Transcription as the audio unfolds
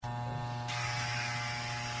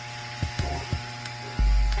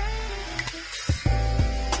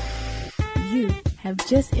have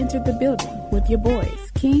just entered the building with your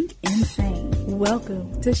boys, King and Sane.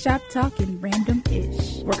 Welcome to Shop Talkin'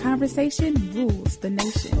 Random-ish, where conversation rules the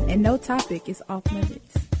nation and no topic is off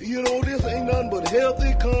limits. You know, this ain't nothing but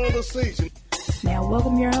healthy conversation. Now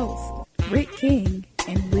welcome your hosts, Rick King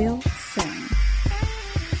and Will Sane.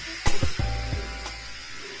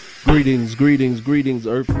 Greetings,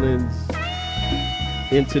 Earthlings,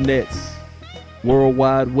 Internets, World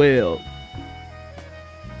Wide Web,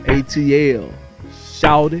 ATL,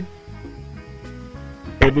 Shouty,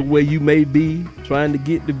 everywhere you may be, trying to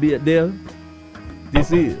get to be there.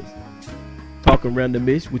 This is Talking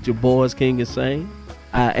Random-ish with your boys, King and Sane.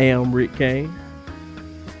 I am Rick King.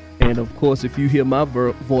 And of course, if you hear my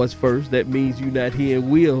voice first, that means you're not hearing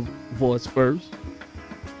Will's voice first.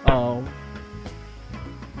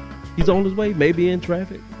 He's on his way, maybe in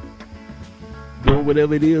traffic, doing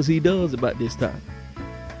whatever it is he does about this time.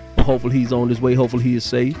 But hopefully he's on his way. Hopefully he is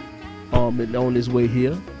safe. And on his way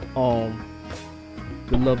here. The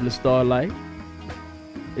lovely STARLYTE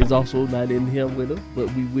is also not in here with us, but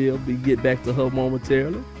we will get back to her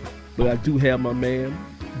momentarily. But I do have my man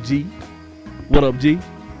G. What up, G?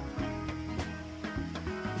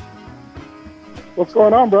 What's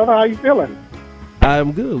going on, brother? How you feeling?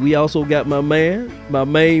 I'm good. We also got my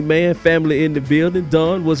main man, family in the building.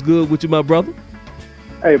 Don, what's good with you, my brother?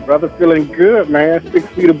 Hey, brother, feeling good, man. 6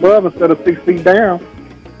 feet above instead of 6 feet down.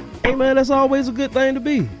 Hey, man, that's always a good thing to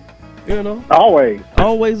be. You know? Always.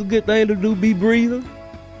 Always a good thing to do, be breathing.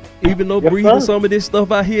 Even though Yes, breathing sir. some of this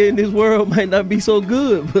stuff out here in this world might not be so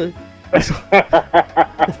good, but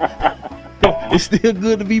it's still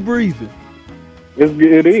good to be breathing.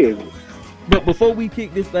 It is. But before we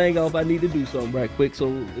kick this thing off, I need to do something right quick,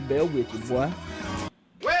 so bear with you, boy.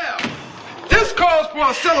 Well, this calls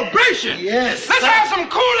for a celebration. Yes. Let's have some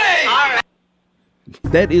Kool-Aid. All right.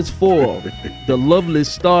 That is for the lovely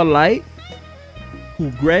STARLYTE,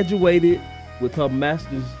 who graduated with her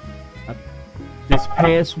master's this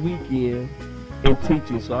past weekend in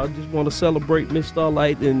teaching. So I just want to celebrate Miss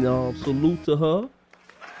STARLYTE and salute to her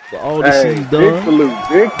for all that she's done.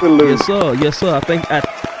 Big salute. Yes, sir.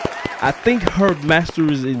 I think her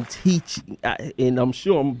master's in teaching, and I'm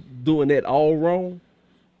sure I'm doing that all wrong.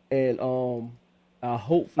 And I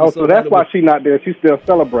hope. So that's why she's not there. She's still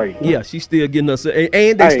celebrating. Yeah, she's still getting us.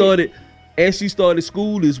 And they started, and she started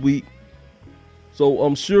school this week. So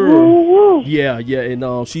I'm sure. Woo-woo. Yeah,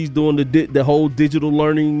 and she's doing the whole digital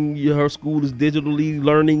learning. Her school is digitally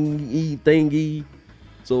learning thingy.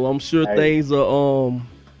 So I'm sure things are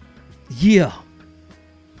Yeah,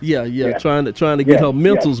 trying to get her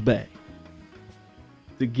mentals back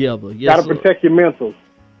together. Yes, Gotta protect your mentals.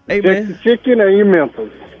 Hey, Protect man. the chicken and your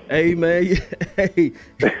mentals. Hey, man. Hey.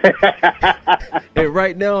 And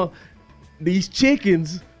right now, these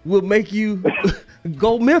chickens will make you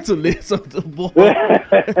go mentally. Something, boy.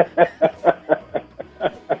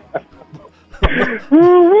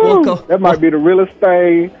 That might be the realest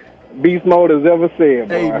thing Beast Mode has ever said,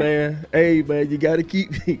 boy. Hey, man. You got to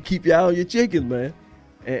keep your eye on your chickens, man.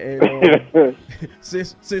 And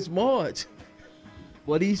since March,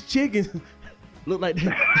 well, these chickens look like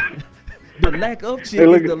the lack of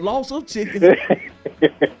chickens, the loss of chickens.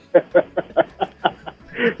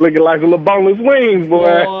 Looking like little boneless wings,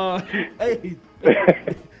 boy. Hey.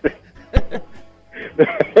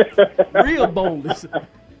 Real boneless.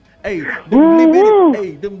 Hey,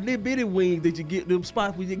 them little bitty wings that you get, them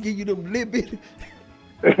spots where you give you them little bitty.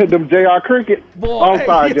 Them JR Cricket. Boy, I'm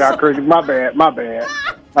sorry, yes, JR Cricket. My bad.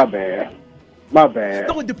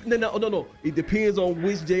 No. It depends on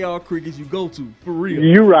which JR Crickets you go to, for real.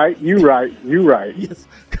 You right. Yes,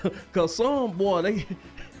 cause some boy they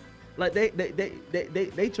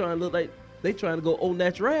trying to look like they trying to go au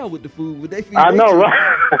natural with the food. With they feed. I know,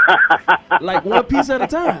 right? Like one piece at a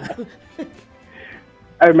time.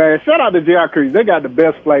 Hey man, shout out to JR Cricket. They got the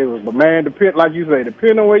best flavors, but man, like you say,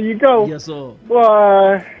 depending on where you go. Yes, sir.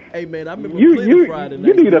 Boy. Hey man, I remember you Friday night.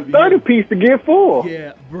 You need a 30-piece to get full.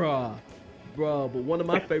 Yeah, bruh. But one of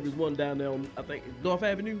my favorites, one down there on, I think, North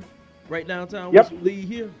Avenue, right downtown. Yep. Lead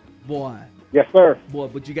here, boy. Yes, sir. Boy,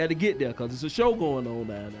 but you got to get there because it's a show going on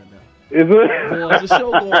down there now. Is it? Boy, it's a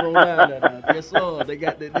show going on down there now. Yes, sir. They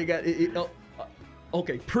got it.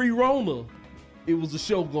 Okay, pre-Rona, it was a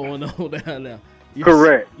show going on down there. Yes,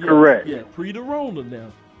 correct. Yeah, pre the Rona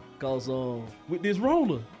now, cause with this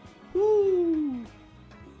Rona, woo.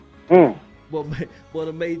 But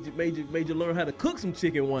it made you learn how to cook some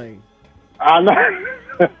chicken wings. I know.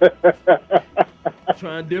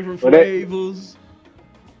 Trying different flavors.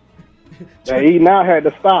 That eating out had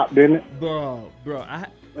to stop, didn't it? Bro, I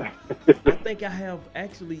think I have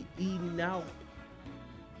actually eaten out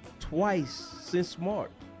twice since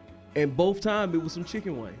March. and both times it was some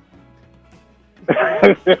chicken wings.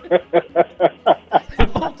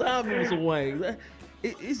 Both times it was some wings.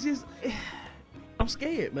 It's just, I'm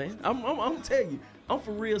scared, man. I'm telling you, I'm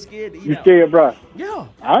for real scared to eat out. You scared, bro? Yeah.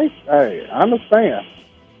 I understand.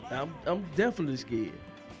 I'm definitely scared.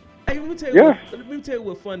 Hey, let me tell you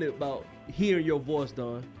what's funny about hearing your voice,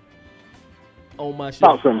 Don, on my show.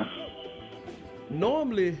 Talk to me.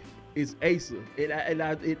 Normally it's Asa,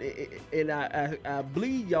 and I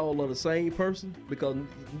believe y'all are the same person because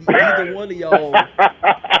neither one of y'all,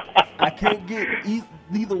 I can't get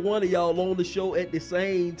neither one of y'all on the show at the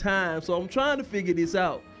same time. So I'm trying to figure this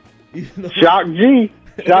out. You know? Shock G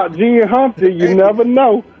and Humpty, you never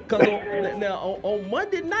know. Because on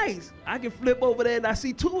Monday nights, I can flip over there and I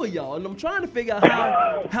see two of y'all, and I'm trying to figure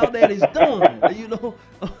out how that is done. You know,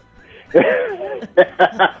 I'm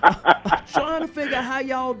trying to figure out how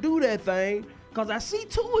y'all do that thing because I see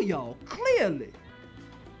two of y'all clearly.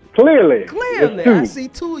 Clearly, I see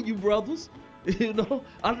two of you brothers. You know,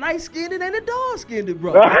 a light-skinned and a dark-skinned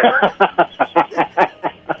brother.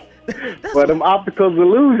 But them optical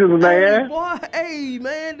illusions, man. Hey, boy, hey,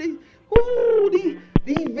 man, these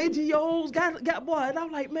videos got boy, and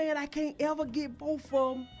I'm like, man, I can't ever get both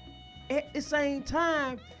of them at the same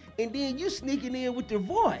time, and then you sneaking in with your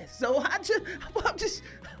voice. So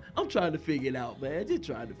I'm trying to figure it out, man. Just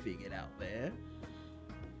trying to figure it out, man.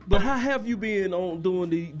 But how have you been on doing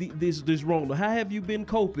this wrong? How have you been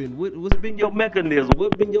coping? What's been your mechanism?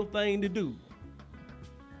 What's been your thing to do?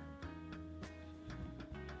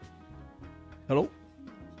 Hello?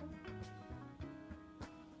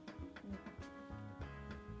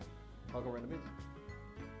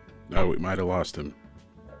 No, we might have lost him.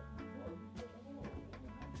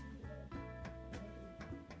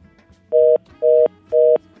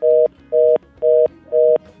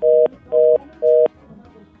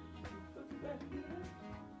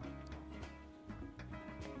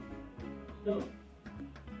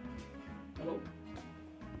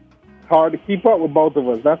 Hard to keep up with both of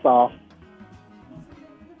us, that's all.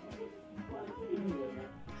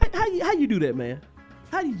 How you do that, man?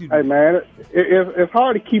 How do you do that? Hey, man, it's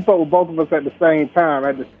hard to keep up with both of us at the same time,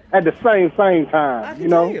 at the same time, I can you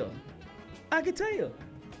know? tell. I can tell.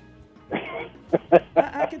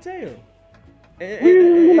 I can tell.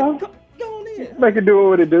 You know. Go on in. Make it do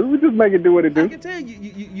what it do. We just make it do what it do. I can tell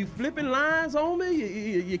you flipping lines on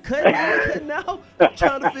me. You cutting in, cutting out. I'm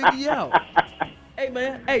trying to figure you out. Hey,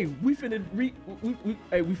 man. Hey, we finna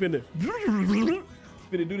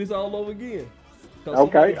do this all over again.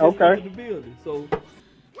 Okay. The building, so.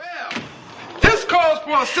 Well, this calls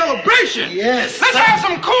for a celebration. Yes. Let's have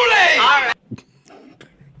some Kool-Aid. All right.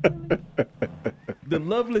 The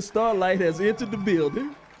lovely Starlight has entered the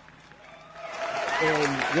building.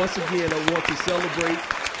 And once again, I want to celebrate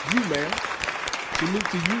you, man. Salute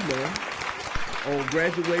to you, man, on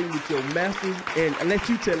graduating with your master's. And I let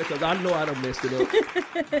you tell it because I know I done messed it up.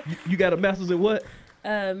 you got a master's in what?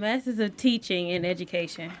 Master's of Teaching and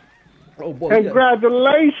Education. Oh, boy.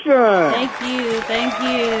 Congratulations. Thank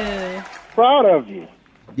you. Proud of you.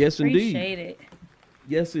 Yes, indeed. Appreciate it.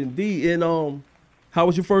 Yes, indeed. And how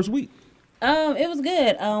was your first week? It was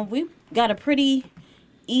good. We got a pretty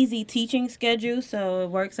easy teaching schedule, so it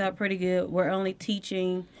works out pretty good. We're only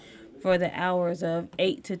teaching for the hours of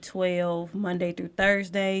 8 to 12, Monday through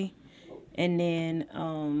Thursday, and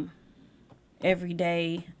then every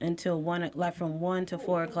day until 1, like from 1 to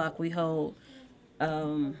 4 o'clock, we hold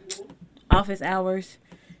office hours.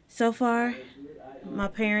 So far, my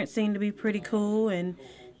parents seem to be pretty cool, and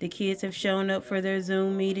the kids have shown up for their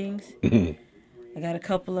Zoom meetings. I got a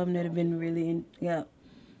couple of them that have been really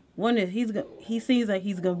one that he seems like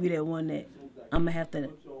he's gonna be that one that I'm gonna have to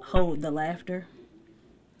hold the laughter,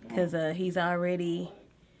 because he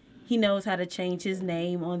knows how to change his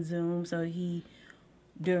name on Zoom. So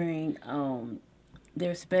during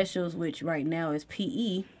their specials, which right now is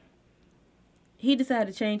PE, he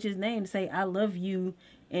decided to change his name to say "I love you"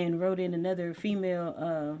 and wrote in another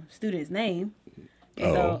female student's name.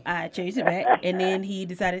 And so I changed it back, and then he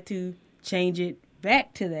decided to change it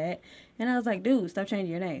back to that. And I was like, dude, stop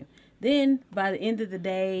changing your name. Then by the end of the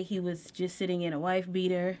day, he was just sitting in a wife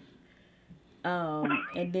beater.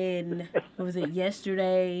 And then, what was it,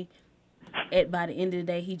 yesterday? By the end of the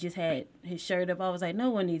day, he just had his shirt up. I was like,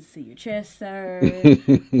 no one needs to see your chest, sir.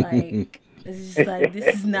 Like, it's just like,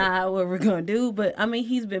 this is not what we're going to do. But, I mean,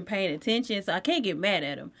 he's been paying attention, so I can't get mad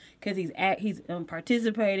at him because he's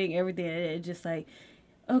participating, everything. It's just like,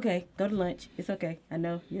 okay, go to lunch. It's okay. I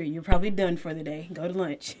know you're probably done for the day. Go to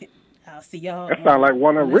lunch. I'll see y'all. That sounds like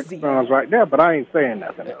one of We'll Rick's see sons y'all. right there, but I ain't saying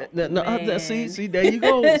nothing. See, there you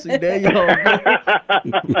go. See, there you go.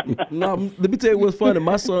 No, let me tell you what's funny.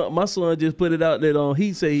 My son just put it out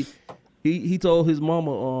that he told his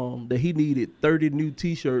mama that he needed 30 new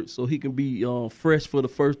T-shirts so he can be fresh for the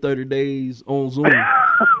first 30 days on Zoom.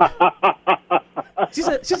 She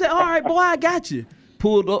said, all right, boy, I got you.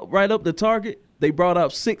 Pulled up right up to Target. They brought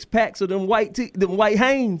out 6 packs of them white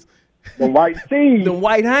Hanes. The white tees. Them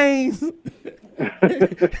white Hanes.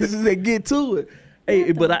 She said, get to it.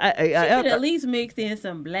 Hey, but I should at least mix in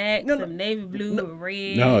some black, some navy blue, or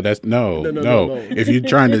red. No, that's no. If you're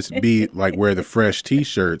trying to be like wear the fresh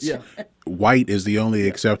T-shirts, white is the only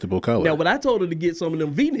acceptable color. Now, but I told her to get some of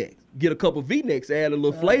them V-necks. Get a couple V-necks, add a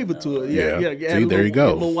little flavor to it. Yeah. See, there you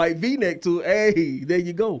go. A little white V-neck to it. Hey, there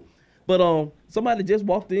you go. But somebody just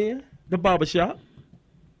walked in the barber shop.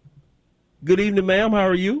 Good evening, ma'am. How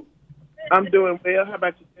are you? I'm doing well. How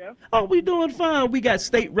about yourself? Oh, we doing fine. We got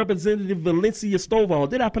State Representative Valencia STOVALL.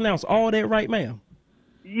 Did I pronounce all that right, ma'am?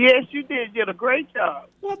 Yes, you did. You did a great job.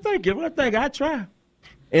 Well, thank you. I try.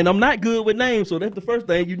 And I'm not good with names, so that's the first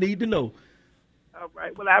thing you need to know. All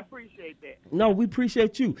right. Well, I appreciate that. No, we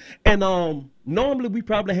appreciate you. And normally we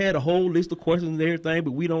probably had a whole list of questions and everything,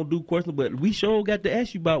 but we don't do questions. But we sure got to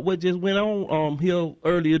ask you about what just went on here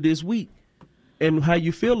earlier this week and how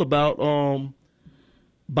you feel about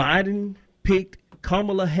Biden picked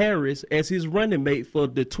Kamala Harris as his running mate for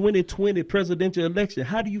the 2020 presidential election.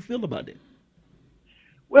 How do you feel about that?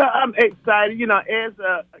 Well, I'm excited. You know, as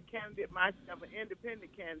a candidate myself, an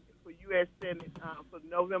independent candidate for U.S. Senate for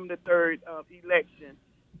November the 3rd election,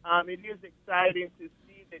 it is exciting to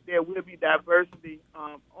see that there will be diversity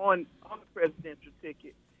on the presidential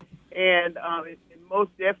ticket. And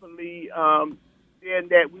most definitely then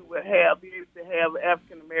that we will be able to have an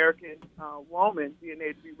African-American woman being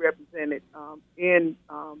able to be represented in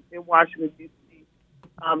Washington, D.C.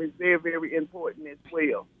 Is very, very important as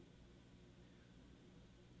well.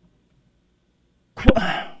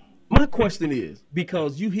 My question is,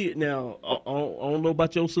 because you hear now, I don't know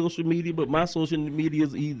about your social media, but my social media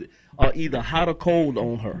is either hot or cold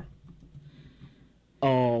on her.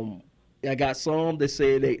 I got some that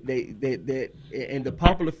say that and the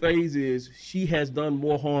popular phrase is she has done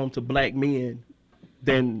more harm to black men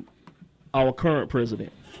than our current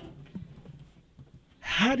president.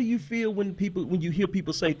 How do you feel when you hear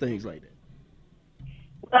people say things like that?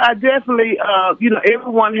 I definitely,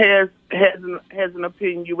 everyone has an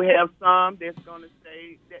opinion. You will have some that's going to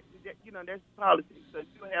say that that's politics. So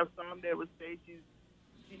you have some that will say she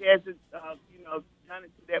hasn't, done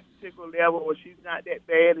it to that particular level, or she's not that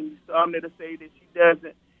bad, and some that'll say that she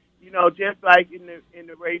doesn't. Just like in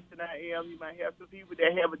the race that I am, you might have some people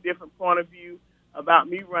that have a different point of view about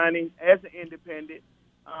me running as an independent,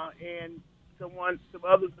 and some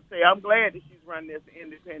others will say I'm glad that she's running as an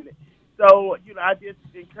independent. So, I just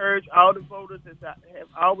encourage all the voters, as I have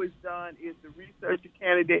always done, is to research a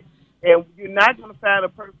candidate. And you're not going to find a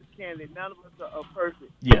perfect candidate. None of us are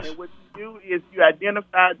perfect. Yes. And what you do is you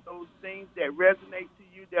identify those things that resonate to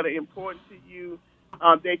you, that are important to you,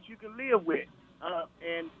 that you can live with.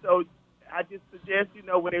 And so I just suggest,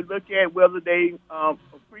 when they look at whether they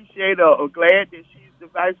appreciate or glad that she's the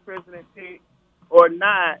vice president pick or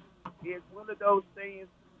not, it's one of those things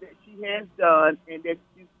that she has done and that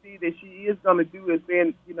you see that she is going to do is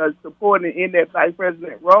being, supporting in that vice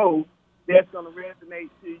president role, that's going to resonate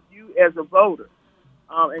to you as a voter.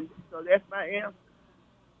 And so that's my answer.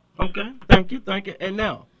 Okay, thank you. And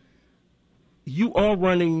now, you are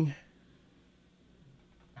running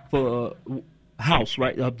for House,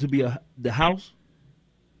 right? To be the House?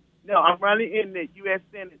 No, I'm running in the U.S.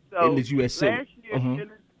 Senate. So in the U.S. Senate. Last year,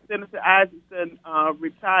 Senator Isaacson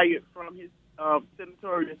retired from his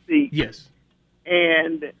senatorial seat. Yes.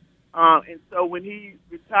 And so when he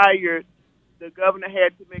retired, the governor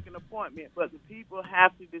had to make an appointment, but the people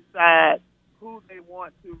have to decide who they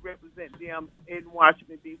want to represent them in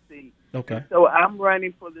Washington, D.C. Okay. So I'm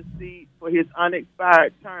running for the seat for his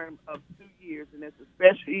unexpired term of 2 years, and it's a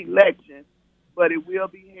special election, but it will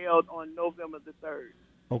be held on November the 3rd.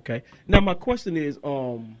 Okay. Now, my question is,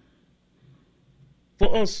 for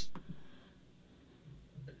us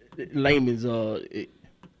layman's,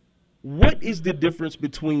 what is the difference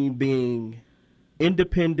between being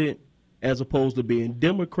independent as opposed to being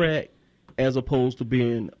Democrat as opposed to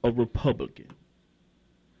being a Republican?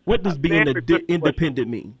 What does being independent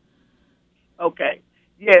mean? Okay.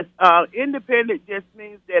 Yes, independent just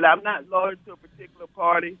means that I'm not loyal to a particular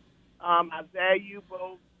party. I value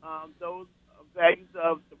both those values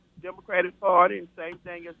of the Democratic Party and same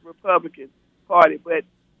thing as the Republican Party. But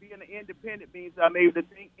being an independent means I'm able to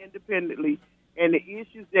think independently And the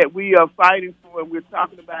issues that we are fighting for, and we're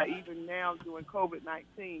talking about even now during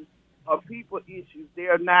COVID-19, are people issues. They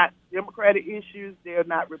are not Democratic issues. They are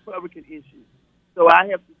not Republican issues. So I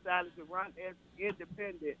have decided to run as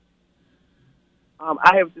independent.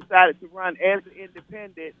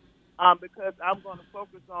 Because I'm going to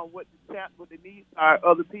focus on what the needs are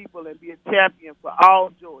of the people and be a champion for all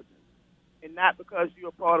Georgians, and not because you're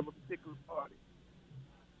a part of a particular party.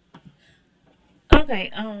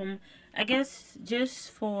 Okay. I guess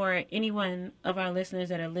just for anyone of our listeners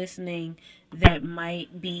that are listening that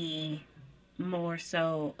might be more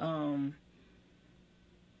so,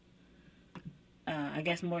 I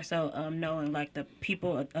guess more so knowing like the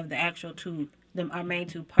people of the actual our main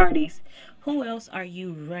two parties, who else are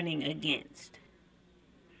you running against?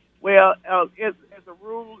 Well, as a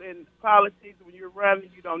rule in politics, when you're running,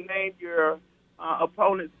 you don't name your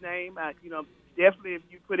opponent's name. Definitely if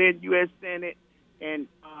you put in U.S. Senate and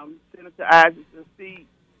Senator Isaacson seat,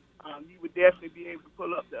 you would definitely be able to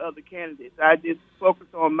pull up the other candidates. I just focus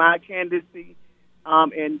on my candidacy,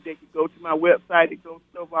 and they can go to my website at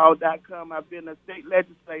GoStovall.com. I've been a state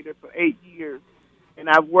legislator for 8 years, and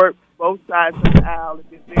I've worked both sides of the aisle and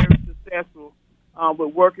been very successful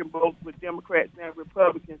with working both with Democrats and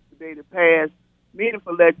Republicans to be able to pass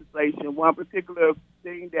meaningful legislation. One particular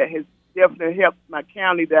thing that has definitely helped my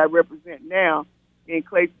county that I represent now in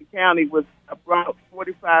Clayton County was about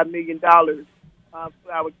 $45 million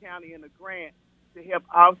for our county in a grant to help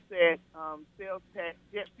offset sales tax,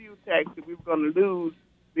 jet fuel tax that we were going to lose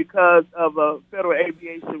because of a federal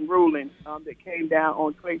aviation ruling that came down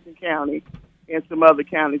on Clayton County and some other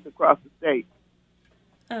counties across the state.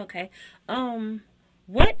 Okay.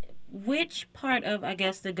 Which part of, I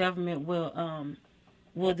guess, the government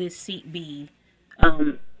will this seat be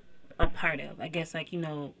a part of? I guess, like,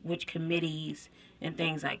 which committees and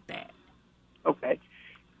things like that. Okay.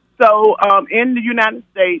 So in the United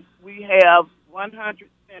States, we have 100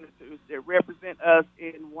 senators that represent us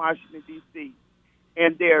in Washington, D.C.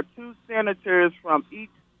 And there are 2 senators from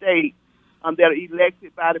each state that are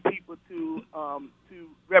elected by the people to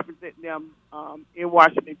represent them in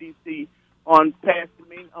Washington, D.C. on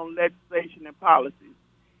passing on legislation and policies.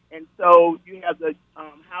 And so you have the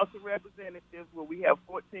House of Representatives where we have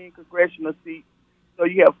 14 congressional seats. So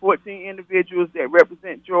you have 14 individuals that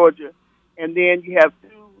represent Georgia, and then you have 2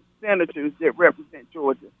 senators that represent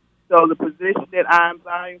Georgia. So the position that I'm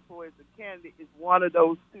vying for as a candidate is one of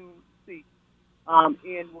those 2 seats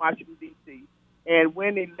in Washington, D.C. And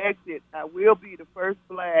when elected, I will be the first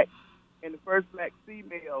black and the first black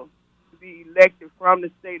female to be elected from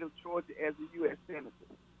the state of Georgia as a U.S. senator.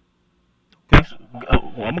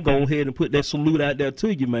 I'm going to go ahead and put that salute out there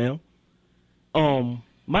to you, ma'am.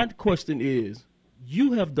 My question is,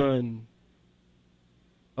 you have done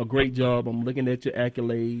a great job. I'm looking at your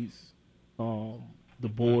accolades, the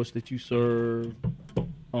boards that you serve,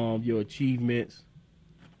 your achievements.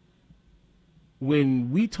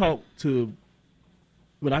 When I talk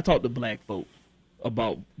to black folks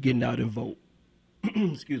about getting out and vote,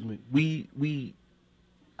 excuse me,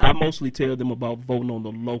 I mostly tell them about voting on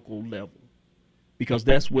the local level, because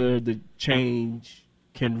that's where the change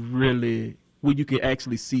where you can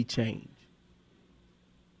actually see change.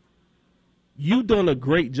 You've done a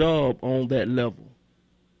great job on that level.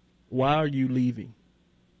 Why are you leaving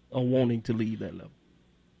or wanting to leave that level?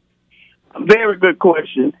 Very good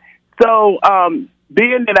question. So,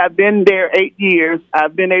 being that I've been there 8 years,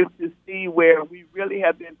 I've been able to see where we really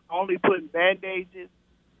have been only putting band-aids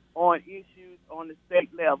on issues on the state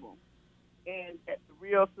level. And the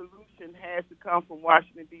real solution has to come from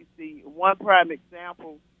Washington, D.C. One prime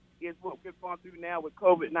example is what we're going through now with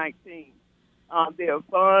COVID-19. There are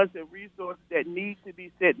funds and resources that need to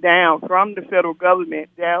be set down from the federal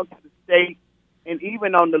government down to the state and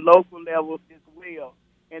even on the local level as well.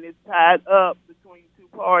 And it's tied up between 2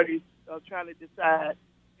 parties trying to decide,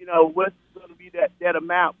 what's going to be that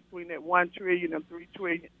amount between that $1 trillion and $3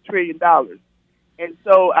 trillion. And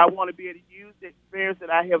so I want to be able to use the experience that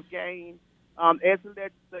I have gained as a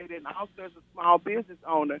legislator and also as a small business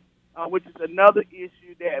owner, which is another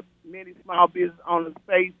issue that many small business owners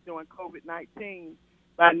face during COVID-19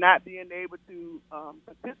 by not being able to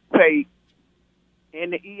participate in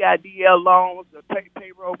the EIDL loans, the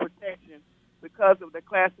payroll protection, because of the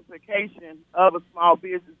classification of a small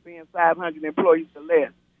business being 500 employees or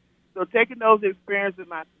less. So taking those experiences,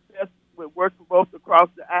 my success with working both across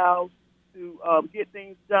the aisle to get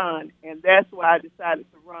things done, and that's why I decided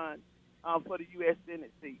to run for the U.S.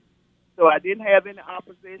 Senate seat. So I didn't have any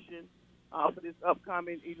opposition for this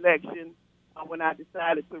upcoming election when I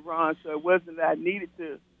decided to run. So it wasn't that I needed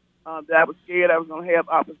to, that I was scared I was going to have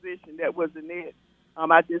opposition. That wasn't it.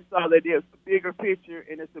 I just saw that there's a bigger picture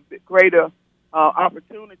and it's a bit greater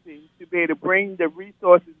opportunity to be able to bring the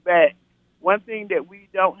resources back. One thing that we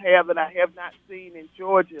don't have and I have not seen in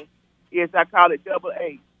Georgia is I call it double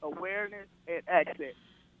A, awareness and access.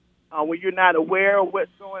 When you're not aware of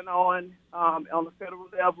what's going on the federal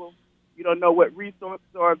level, you don't know what resources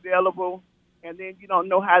are available, and then you don't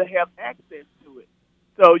know how to have access to it.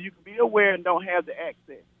 So you can be aware and don't have the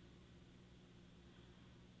access.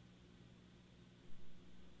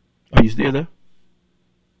 Are you still there?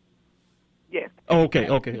 Yes. Oh, okay.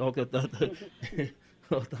 I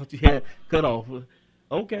thought you had cut off.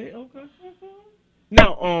 Okay.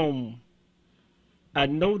 Now, I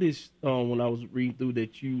noticed when I was reading through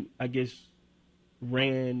that you, I guess,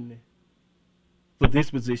 ran for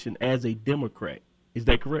this position as a Democrat. Is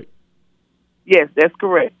that correct? Yes, that's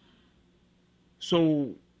correct.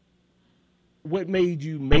 So, what made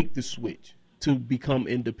you make the switch to become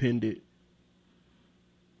independent?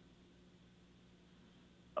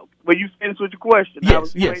 Well, you finished with your question.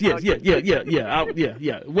 Yes.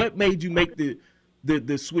 What made you make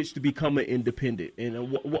the switch to become an independent,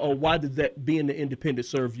 and or why did that being an independent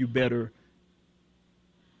serve you better?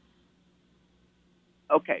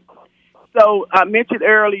 Okay, so I mentioned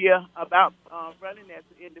earlier about running as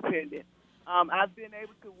an independent. I've been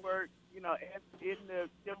able to work, in the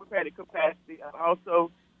Democratic capacity. I've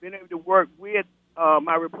also been able to work with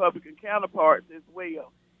my Republican counterparts as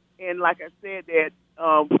well. And like I said, that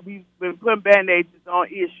we've been putting band-aids on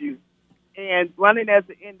issues. And running as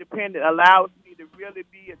an independent allows me to really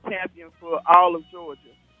be a champion for all of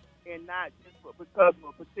Georgia and not just because of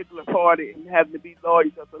a particular party and having to be loyal.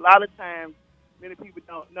 Because a lot of times, many people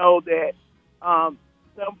don't know that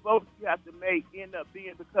some votes you have to make end up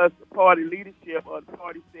being because the party leadership or the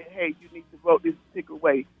party said, hey, you need to vote this particular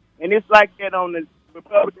way. And it's like that on the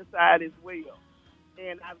Republican side as well.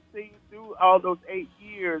 And I've seen through all those 8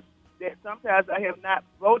 years that sometimes I have not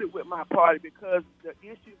voted with my party because the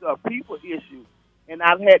issues are people issues. And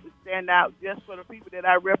I've had to stand out just for the people that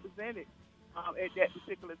I represented at that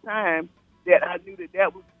particular time, that I knew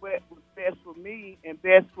that was what was best for me and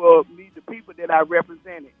best for me, the people that I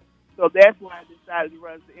represented. So that's why I decided to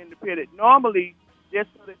run as an independent. Normally, just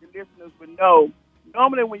so that the listeners would know,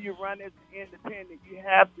 normally when you run as an independent, you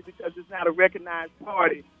have to, because it's not a recognized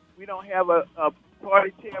party. We don't have a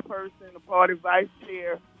party chairperson, a party vice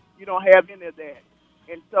chair. You don't have any of that.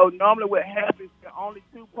 And so normally what happens, there are only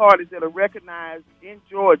 2 parties that are recognized in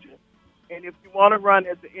Georgia. And if you want to run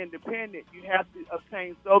as an independent, you have to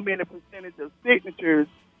obtain so many percentage of signatures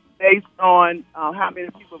based on how many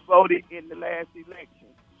people voted in the last election.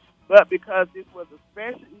 But because this was a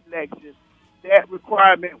special election, that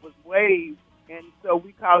requirement was waived. And so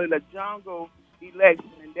we call it a jungle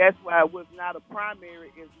election. And that's why it was not a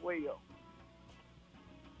primary as well.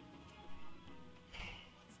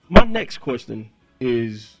 My next question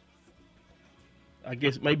is, I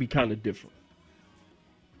guess, maybe kind of different.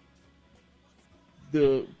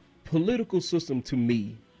 The political system, to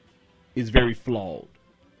me, is very flawed.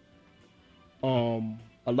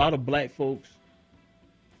 A lot of black folks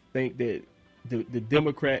think that the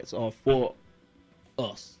Democrats are for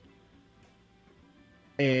us,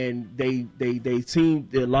 and a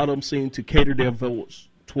lot of them seem to cater their votes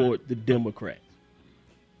toward the Democrats.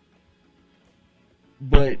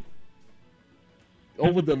 But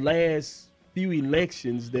over the last few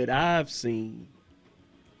elections that I've seen,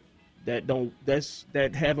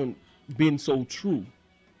 that haven't been so true.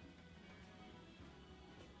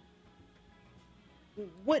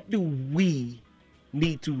 What do we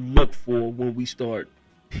need to look for when we start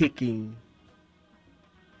picking?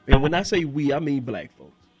 And when I say we, I mean black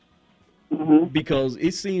folks. Mm-hmm. Because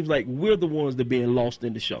it seems like we're the ones that are being lost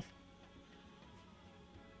in the shuffle.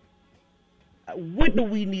 What do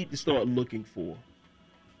we need to start looking for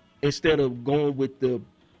instead of going with the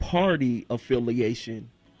party affiliation?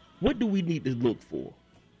 What do we need to look for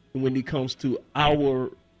when it comes to our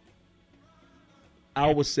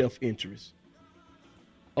self-interest,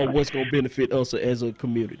 or what's going to benefit us as a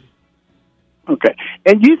community? Okay,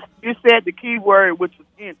 and you said the key word, which was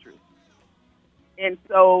interest. And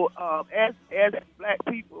so, as black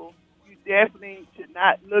people, you definitely should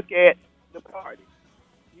not look at the party.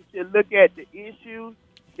 You should look at the issues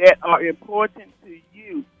that are important to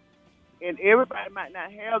you. And everybody might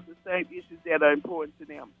not have the same issues that are important to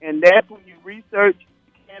them. And that's when you research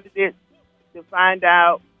candidates to find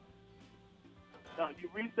out,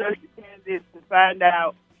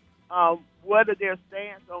 what are their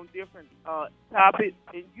stance on different topics.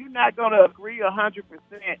 And you're not going to agree 100%,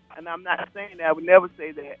 and I'm not saying that. I would never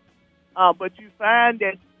say that. But you find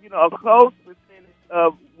that, a close percentage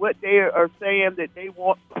of what they are saying that they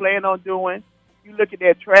plan on doing, You look at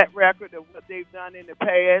their track record of what they've done in the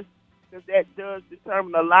past, because that does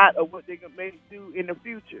determine a lot of what they're going to do in the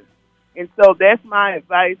future. And so that's my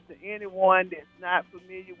advice to anyone that's not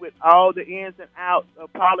familiar with all the ins and outs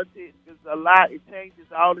of politics, because it changes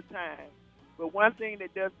all the time. But one thing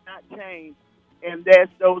that does not change, and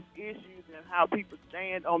that's those issues and how people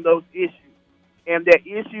stand on those issues. And that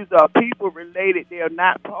issues are people-related. They are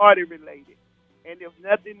not party-related. And if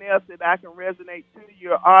nothing else that I can resonate to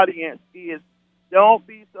your audience is, don't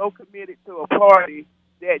be so committed to a party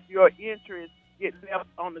that your interests get left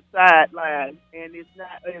on the sideline, and it's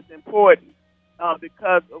not as important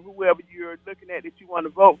because of whoever you're looking at that you want to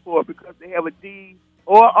vote for, because they have a D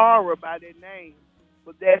or aura by their name.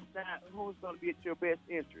 But that's not who's going to be at your best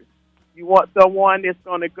interest. You want someone that's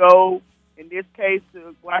going to go, in this case,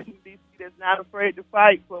 to Washington, D.C., that's not afraid to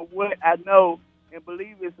fight for what I know and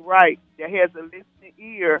believe is right, that has a listening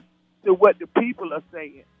ear to what the people are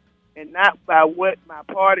saying, and not by what my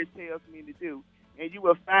party tells me to do. And you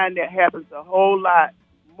will find that happens a whole lot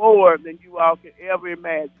more than you all could ever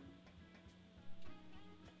imagine.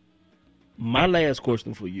 My last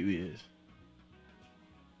question for you is,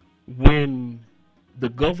 when the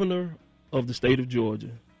governor of the state of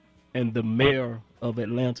Georgia and the mayor of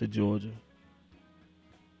Atlanta, Georgia,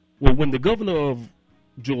 when the governor of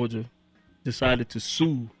Georgia decided to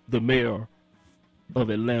sue the mayor of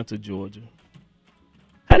Atlanta, Georgia,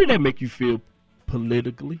 how did that make you feel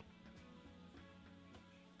politically?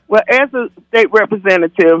 Well, as a state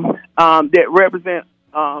representative that represents,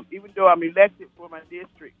 even though I'm elected for my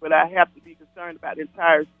district, but I have to be concerned about the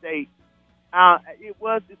entire state, it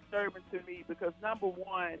was disturbing to me because, number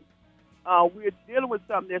one, we're dealing with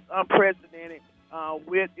something that's unprecedented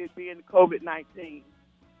with it being COVID-19.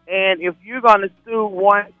 And if you're going to sue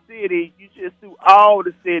one city, you should sue all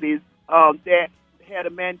the cities that had a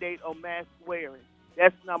mandate on mask wearing.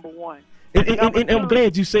 That's number one. And I'm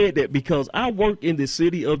glad you said that, because I work in the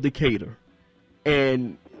city of Decatur,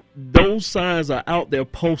 and those signs are out there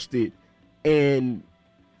posted, and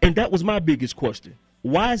that was my biggest question.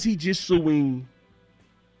 Why is he just suing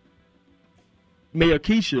Mayor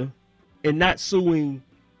Keisha and not suing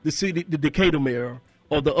the Decatur mayor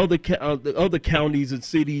or the other counties and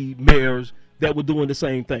city mayors that were doing the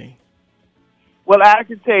same thing? Well, I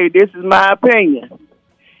can tell you, this is my opinion,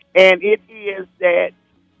 and it is that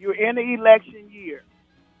you're in an election year,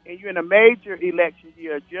 and you're in a major election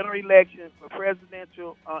year, a general election for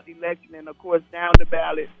presidential election, and, of course, down the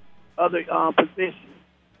ballot, other positions.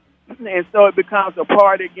 And so it becomes a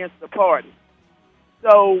party against a party.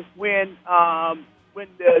 So when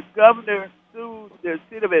the governor sued the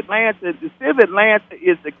city of Atlanta, the city of Atlanta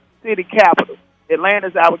is the city capital. Atlanta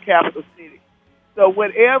is our capital city. So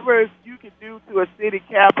whatever you can do to a city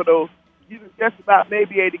capital, you can just about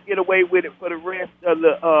maybe able to get away with it for the rest of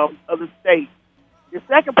the state. The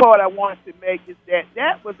second part I want to make is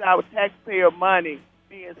that was our taxpayer money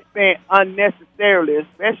being spent unnecessarily,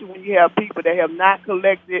 especially when you have people that have not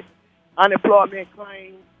collected unemployment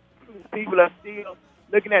claims. People are still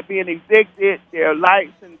looking at being evicted, their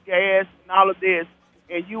lights and gas and all of this,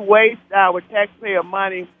 and you waste our taxpayer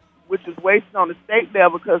money, which is wasted on the state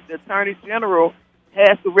level because the Attorney General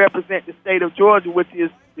has to represent the state of Georgia, which is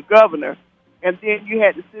the governor. And then you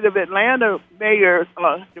had the city of Atlanta mayor's,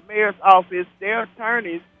 the mayor's office, their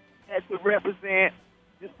attorneys had to represent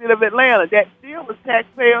the city of Atlanta. That still was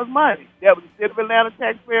taxpayers' money. That was the city of Atlanta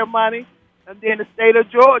taxpayer money, and then the state of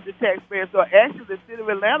Georgia taxpayer. So actually the city of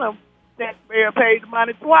Atlanta taxpayer paid the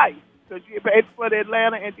money twice, because you paid for the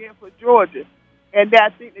Atlanta and then for Georgia. And I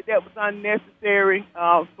think that was unnecessary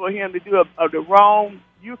for him to do the wrong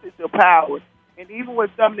usage of power. And even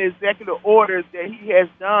with some of the executive orders that he has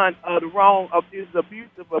done, the wrong of his abuse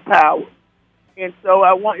of power. And so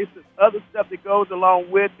it's other stuff that goes along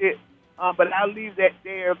with it. But I'll leave that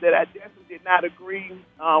there, that I definitely did not agree.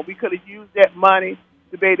 We could have used that money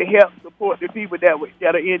to be able to help support the people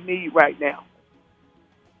that are in need right now.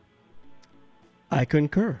 I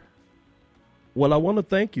concur. Well, I want to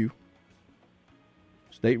thank you,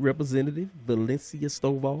 State Representative Valencia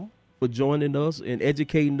Stovall, for joining us and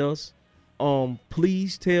educating us.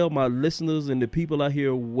 Please tell my listeners and the people out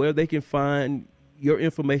here where they can find your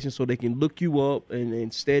information so they can look you up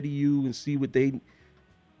and study you and see what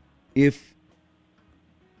if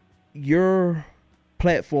your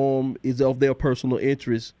platform is of their personal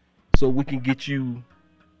interest, so we can get you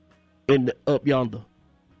up yonder.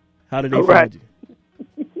 How do they find you?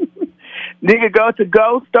 You can go to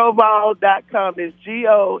GoStovall.com. It's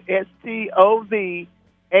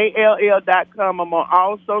GoStovall.com. I'm on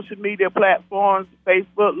all social media platforms,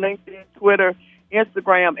 Facebook, LinkedIn, Twitter,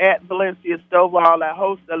 Instagram, at Valencia Stovall. I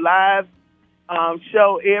host a live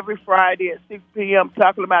show every Friday at 6 p.m.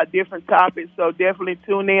 talking about different topics. So definitely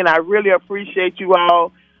tune in. I really appreciate you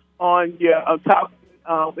all on your talk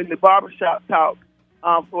in the barbershop talk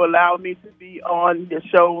for allowing me to be on the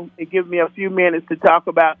show and give me a few minutes to talk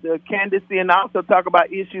about the candidacy and also talk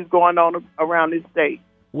about issues going on around this state.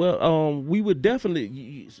 Well, we would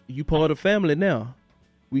definitely, you part of the family now.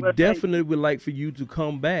 We definitely would like for you to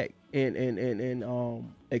come back and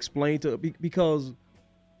explain because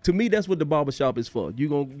to me, that's what the barbershop is for.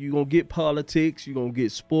 You're gonna get politics, you're gonna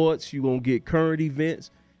get sports, you're gonna get current events,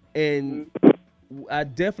 and I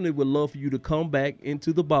definitely would love for you to come back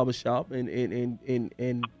into the barbershop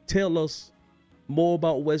and tell us more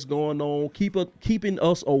about what's going on, keeping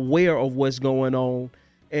us aware of what's going on,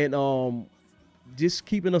 and just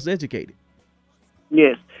keeping us educated.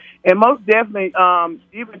 Yes, and most definitely,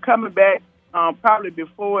 even coming back probably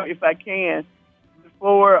before, if I can,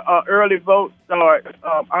 before early vote starts,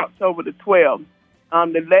 October the 12th.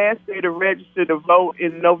 The last day to register to vote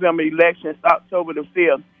in the November election is October the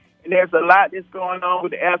 5th. And there's a lot that's going on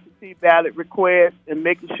with the absentee ballot requests and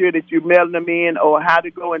making sure that you're mailing them in or how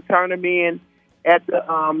to go and turn them in at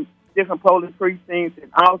the different polling precincts.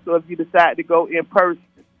 And also, if you decide to go in person,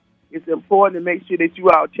 it's important to make sure that you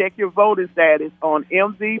all check your voting status on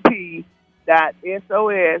mvp.sos.ga.gov.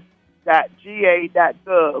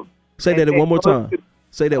 Say that one more time.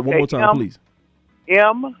 Say that one more time, please.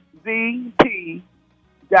 mvp.sos.ga.gov.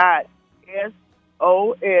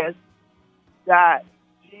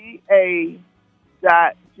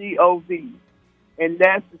 And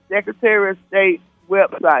that's the Secretary of State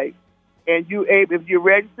website. And if you're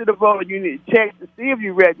registered to vote, you need to check to see if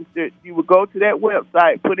you're registered. You would go to that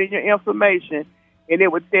website, put in your information, and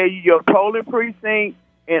it would tell you your polling precinct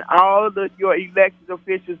and all of your elected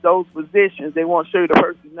officials, those positions. They won't show you the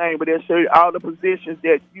person's name, but they'll show you all the positions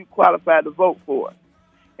that you qualify to vote for.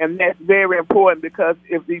 And that's very important because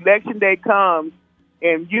if the election day comes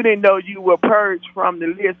and you didn't know you were purged from the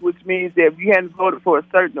list, which means that if you hadn't voted for a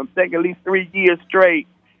certain, I'm thinking at least 3 years straight,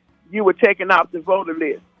 you were taken off the voter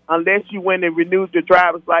list. Unless you went and renewed your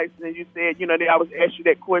driver's license and you said, they always ask you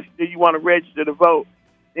that question, do you want to register to vote?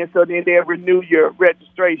 And so then they'll renew your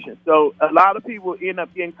registration. So a lot of people end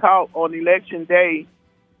up getting caught on election day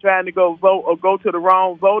trying to go vote or go to the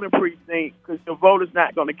wrong voting precinct because your vote is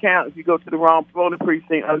not going to count if you go to the wrong voting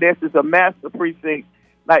precinct unless it's a master precinct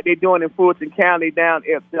like they're doing in Fulton County down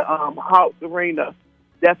at the Hawks Arena.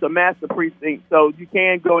 That's a master precinct. So you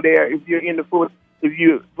can go there if you're in the Fulton. If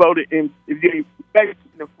you voted if you're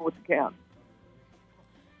registered in Fulton County.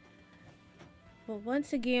 Well,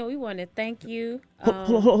 once again, we want to thank you.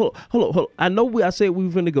 Hold on. I know I said we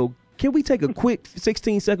were going to go. Can we take a quick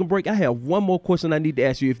 16-second break? I have one more question I need to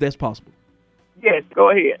ask you, if that's possible. Yes,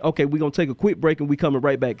 go ahead. Okay, we're going to take a quick break, and we're coming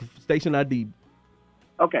right back. Station ID.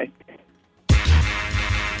 Okay.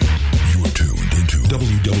 You are tuned into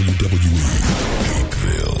WWE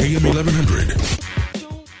Peakville, AM 1100.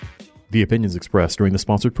 The opinions expressed during the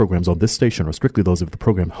sponsored programs on this station are strictly those of the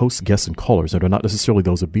program hosts, guests, and callers and are not necessarily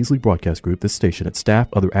those of Beasley Broadcast Group, this station, its staff,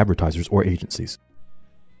 other advertisers, or agencies.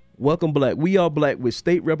 Welcome, Black. We are Black with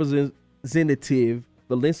State Representative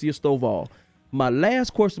Valencia Stovall. My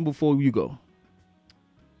last question before you go.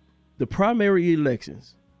 The primary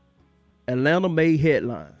elections, Atlanta made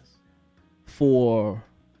headlines for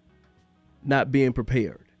not being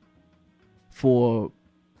prepared, for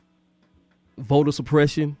voter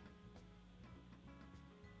suppression.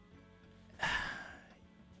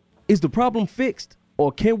 Is the problem fixed,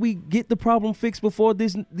 or can we get the problem fixed before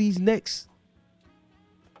these next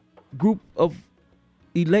group of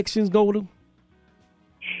elections go to?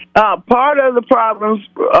 Part of the problems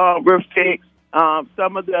were fixed.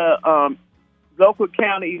 Some of the local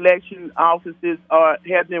county election offices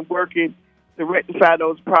have been working to rectify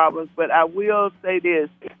those problems. But I will say this,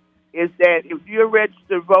 is that if you're a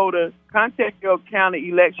registered voter, contact your county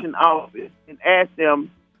election office and ask them,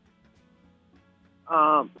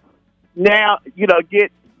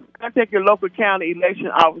 contact your local county election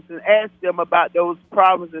office and ask them about those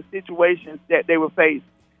problems and situations that they were faced.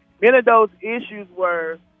 Many of those issues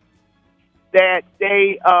were that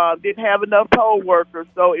they didn't have enough poll workers.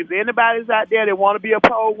 So if anybody's out there that want to be a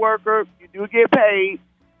poll worker, you do get paid,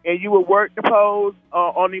 and you will work the polls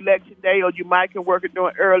on election day, or you might can work it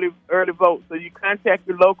during early vote. So you contact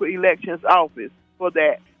your local elections office for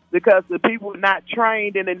that, because the people were not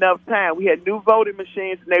trained in enough time. We had new voting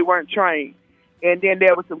machines, and they weren't trained. And then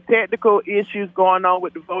there were some technical issues going on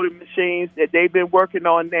with the voting machines that they've been working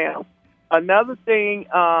on now. Another thing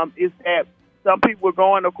is that some people were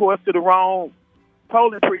going, of course, to the wrong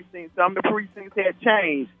polling precincts. Some of the precincts had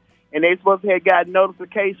changed, and they supposed to have gotten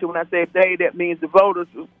notification. When I say they, that means the voters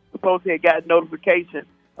were supposed to have got notification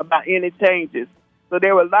about any changes. So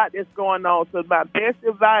there were a lot that's going on. So my best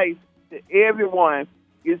advice to everyone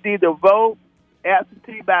is either vote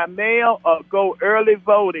absentee by mail or go early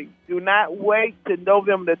voting. Do not wait till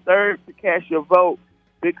November the 3rd to cast your vote,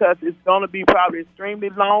 because it's going to be probably extremely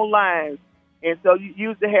long lines. And so you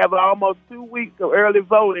used to have almost 2 weeks of early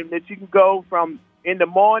voting that you can go from in the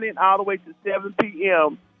morning all the way to 7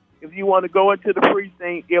 p.m. if you want to go into the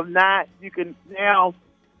precinct. If not, you can now,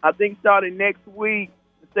 I think starting next week,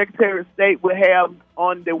 the Secretary of State will have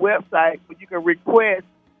on the website where you can request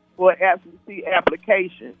for an absentee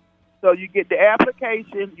application. So you get the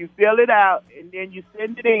application, you fill it out, and then you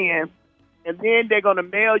send it in, and then they're going to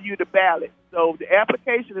mail you the ballot. So the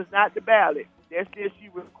application is not the ballot. That's just you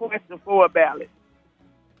requesting for a ballot.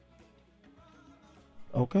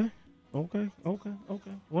 Okay.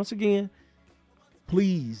 Once again,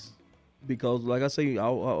 please, because like I say, our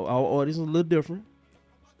audience is a little different.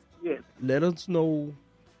 Yes. Let us know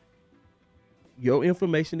your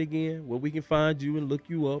information again, where we can find you and look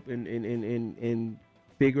you up and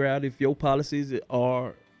figure out if your policies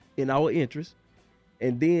are in our interest.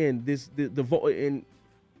 And then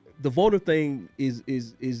the voter thing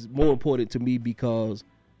is more important to me, because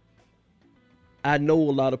I know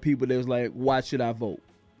a lot of people that was like, why should I vote?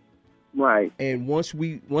 Right. And once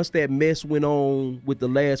that mess went on with the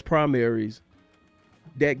last primaries,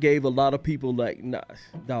 that gave a lot of people like, nah,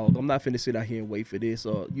 dog, I'm not finna sit out here and wait for this.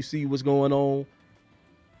 You see what's going on?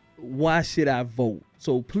 Why should I vote?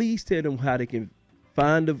 So please tell them how they can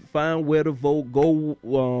find where to vote.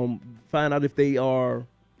 Go find out if they are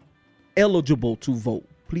eligible to vote.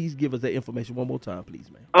 Please give us that information one more time,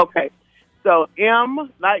 please, ma'am. Okay. So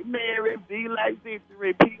M like Mary, V like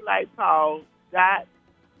Victory, P like Paul, dot,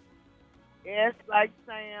 S like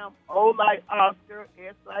Sam, O like Oscar,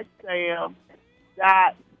 S like Sam,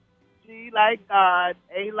 dot, G like God,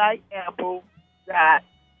 A like Apple, dot,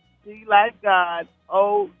 C like God,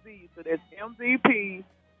 O Z. So that's MVP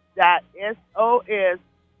dot SOS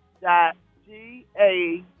dot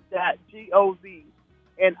GA dot GOV.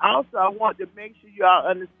 And also, I want to make sure you all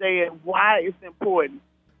understand why it's important.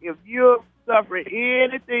 If you're suffering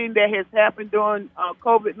anything that has happened during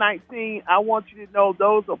COVID-19, I want you to know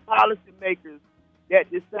those are policymakers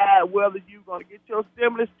that decide whether you're going to get your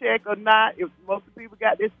stimulus check or not. If most of the people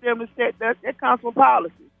got their stimulus check, that comes from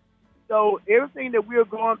policy. So everything that we're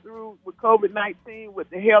going through with COVID-19,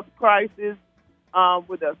 with the health crisis,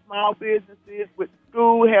 with the small businesses, with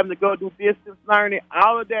school having to go do distance learning,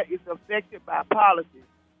 all of that is affected by policy.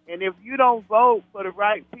 And if you don't vote for the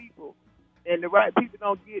right people, and the right people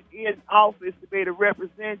don't get in office to be able to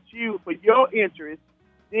represent you for your interests,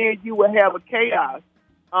 then you will have a chaos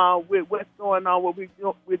with what's going on, what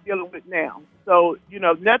we're dealing with now. So,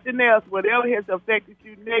 nothing else, whatever has affected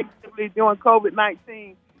you negatively during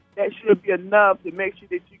COVID-19, that should be enough to make sure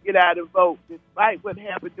that you get out and vote, despite what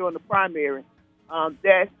happened during the primary.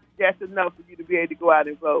 That's enough for you to be able to go out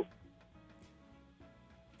and vote.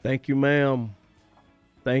 Thank you, ma'am.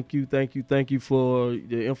 Thank you for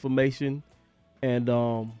the information.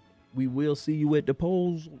 And we will see you at the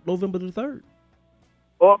polls November the 3rd.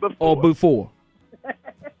 Or before.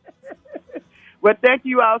 Well, thank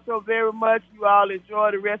you all so very much. You all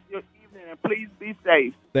enjoy the rest of your evening, and please be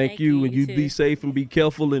safe. Thank you, and you be safe and be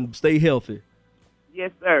careful and stay healthy. Yes,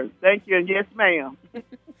 sir. Thank you, and yes, ma'am.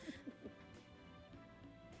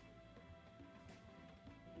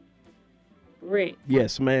 Rick.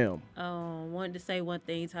 Yes, ma'am. Wanted to say one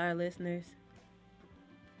thing to our listeners.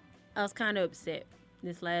 I was kind of upset.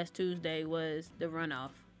 This last Tuesday was the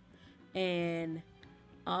runoff. And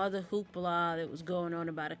all the hoopla that was going on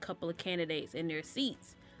about a couple of candidates and their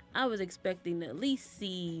seats, I was expecting to at least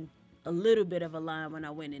see a little bit of a line when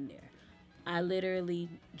I went in there. I literally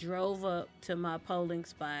drove up to my polling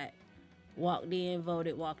spot, walked in,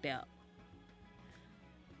 voted, walked out.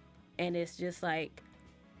 And it's just like,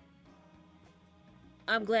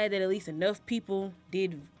 I'm glad that at least enough people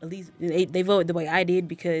did, at least they voted the way I did,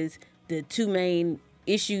 because the two main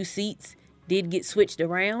issue seats did get switched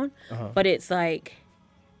around. But it's like,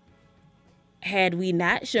 had we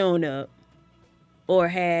not shown up, or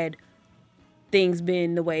had things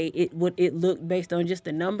been the way it looked based on just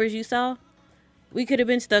the numbers you saw, we could have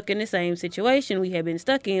been stuck in the same situation we have been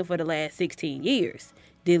stuck in for the last 16 years,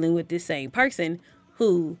 dealing with this same person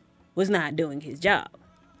who was not doing his job.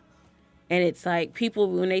 And it's like, people,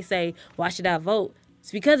 when they say, why should I vote?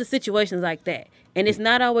 It's because of situations like that. And it's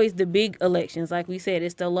not always the big elections. Like we said,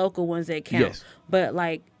 it's the local ones that count. Yes. But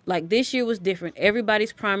like this year was different.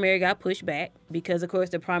 Everybody's primary got pushed back because, of course,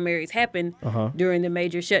 the primaries happened during the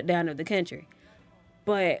major shutdown of the country.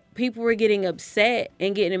 But people were getting upset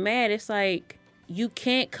and getting mad. It's like, you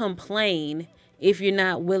can't complain if you're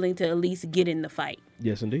not willing to at least get in the fight.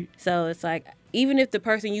 Yes, indeed. So it's like, even if the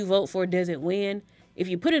person you vote for doesn't win, if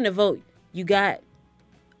you put in a vote, you got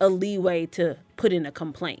a leeway to put in a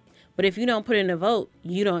complaint. But if you don't put in a vote,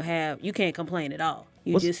 you can't complain at all.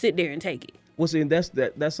 You just sit there and take it. Well, see, and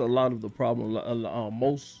that's a lot of the problem. A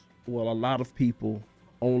lot of people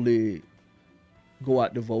only go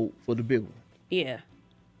out to vote for the big one. Yeah.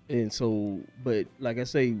 And so, but like I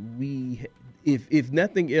say, if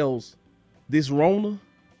nothing else, this Rona,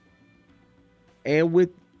 and with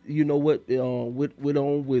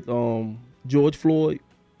George Floyd,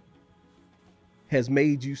 has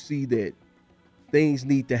made you see that things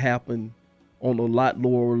need to happen on a lot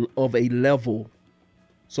lower of a level.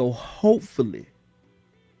 So hopefully,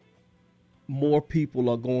 more people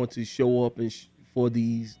are going to show up for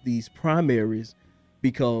these primaries,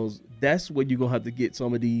 because that's where you're gonna have to get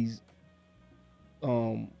some of these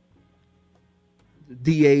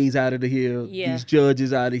DAs out of here, these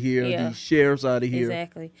judges out of here, these sheriffs out of here.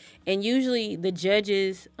 Exactly. And usually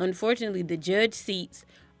unfortunately, the judge seats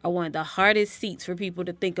are one of the hardest seats for people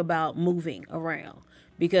to think about moving around,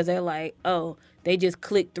 because they're like, oh, they just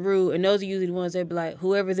click through. And those are usually the ones that be like,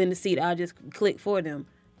 whoever's in the seat, I'll just click for them.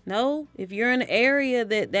 No, if you're in an area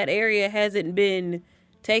that area hasn't been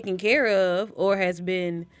taken care of or has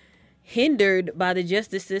been hindered by the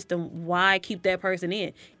justice system, why keep that person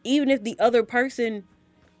in? Even if the other person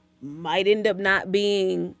might end up not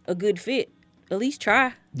being a good fit, at least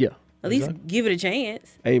try. Yeah. At least give it a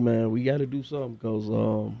chance. Hey, man, we got to do something, because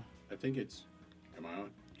I think it's... Am I on?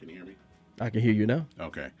 Can you hear me? I can hear you now.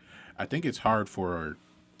 Okay. I think it's hard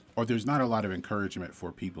or there's not a lot of encouragement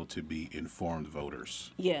for people to be informed voters.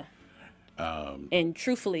 Yeah. And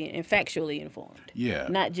truthfully and factually informed. Yeah.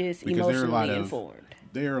 Not just emotionally informed.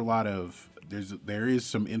 There is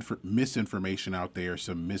some misinformation out there,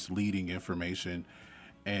 some misleading information,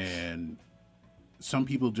 and some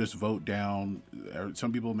people just vote down, or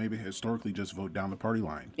some people maybe historically just vote down the party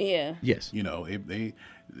line. Yeah. Yes.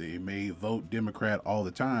 They may vote Democrat all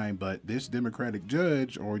the time, but this Democratic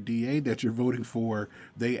judge or DA that you're voting for,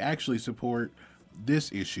 they actually support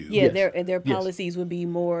this issue. Yeah, their policies would be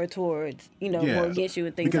more towards, more against you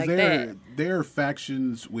and things because like that. There are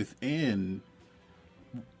factions within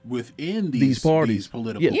these parties, these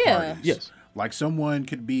political parties. Yes. Like someone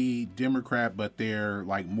could be Democrat, but they're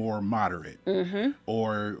like more moderate, mm-hmm.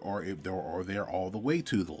 or they're all the way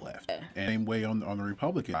to the left. And same way on the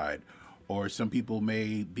Republican side, or some people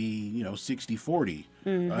may be 60-40.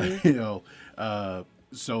 Mm-hmm.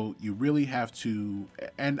 So you really have to.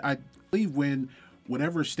 And I believe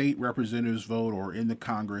whenever state representatives vote, or in the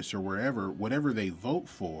Congress or whatever they vote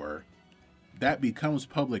for, that becomes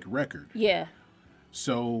public record. Yeah.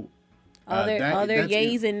 So. All their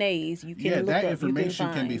yays and nays, you can look that up,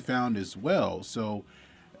 information can be found as well. So,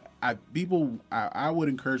 I would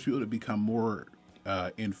encourage people to become more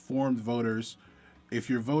informed voters. If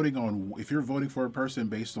you're voting for a person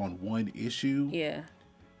based on one issue,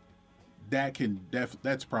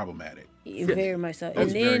 that's problematic. Very much so.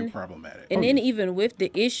 That's very problematic. And then even with the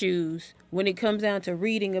issues, when it comes down to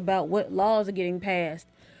reading about what laws are getting passed,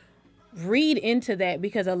 read into that,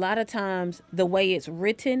 because a lot of times the way it's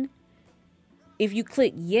written, if you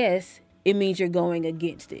click yes, it means you're going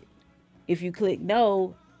against it. If you click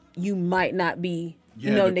no, you might not be,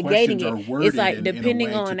 negating it. It's like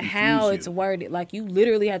depending on how it's worded. Like you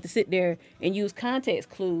literally have to sit there and use context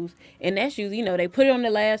clues. And that's usually, they put it on the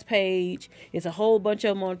last page. It's a whole bunch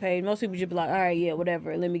of them on the page. Most people just be like, all right, yeah,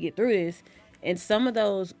 whatever. Let me get through this. And some of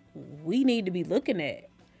those we need to be looking at,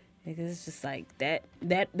 because it's just like that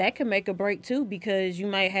can make a break too, because you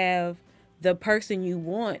might have the person you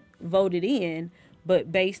want voted in,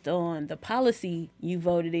 but based on the policy you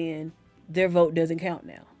voted in, their vote doesn't count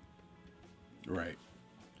now. Right.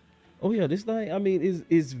 Oh yeah, this thing,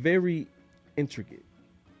 is very intricate,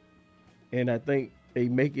 and I think they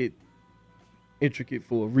make it intricate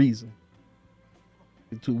for a reason,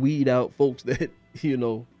 to weed out folks that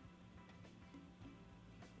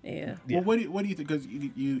Yeah. Well, what do you think? Because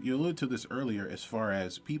you alluded to this earlier, as far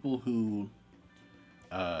as people who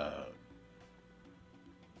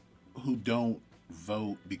don't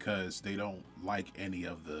vote because they don't like any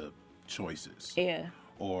of the choices. Yeah.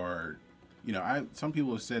 Or, some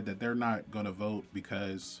people have said that they're not going to vote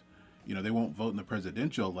because, they won't vote in the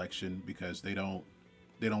presidential election because they don't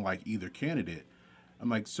like either candidate. I'm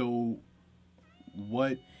like, so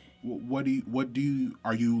what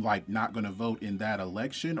are you like not going to vote in that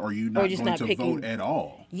election, or are you not going to vote at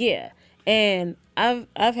all? Yeah. And I've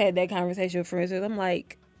had that conversation with friends. I'm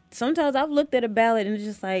like, sometimes I've looked at a ballot and it's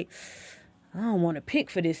just like, I don't want to pick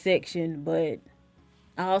for this section, but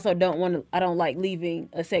I also don't like leaving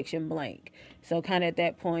a section blank. So kind of at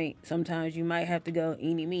that point, sometimes you might have to go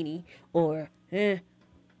eeny meeny or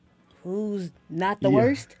who's not the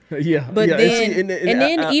worst. Yeah. But yeah.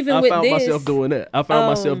 then I found myself doing that. I found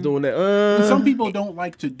myself doing that. But some people don't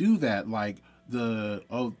like to do that, like the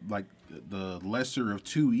lesser of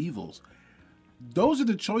two evils. Those are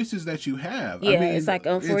the choices that you have. Yeah, I mean, it's like,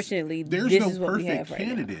 unfortunately, there's this no is what we perfect have right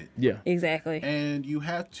candidate. now. Yeah, exactly. And you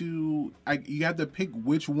have to pick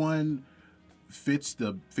which one fits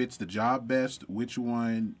the job best. Which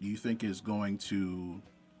one you think is going to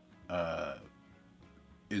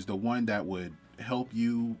is the one that would help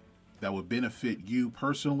you, that would benefit you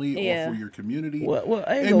personally or for your community. Well,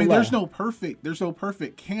 I mean, there's no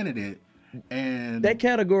perfect candidate, and that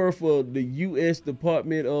category for the U.S.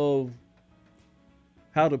 Department of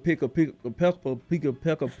how to pick a pecker.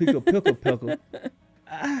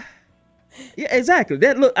 Yeah, exactly.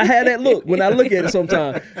 That look, I had that look when I look at it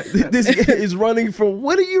sometimes. This is running from,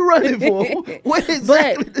 what are you running for? What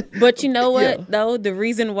exactly? But you know what, though? The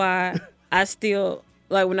reason why I still,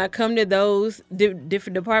 like, when I come to those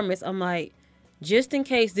different departments, I'm like, just in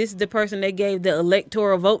case this is the person they gave the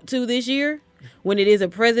electoral vote to this year, when it is a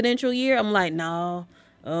presidential year, I'm like, no,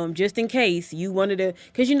 just in case you wanted to,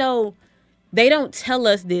 because, you know, they don't tell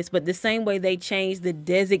us this, but the same way they changed the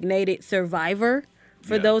designated survivor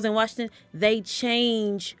for those in Washington, they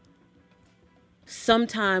change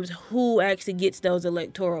sometimes who actually gets those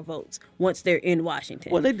electoral votes once they're in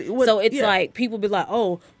Washington. So it's like people be like,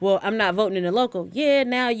 oh, well, I'm not voting in the local. Yeah,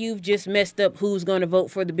 now you've just messed up who's going to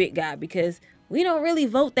vote for the big guy because we don't really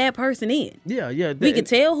vote that person in. Yeah. We can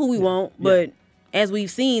tell who we want, but as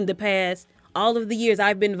we've seen the past, all of the years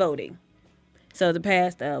I've been voting. So the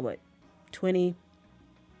past, past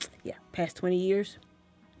 20 years,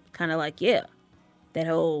 kind of like, that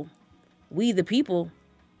whole we the people,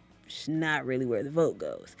 it's not really where the vote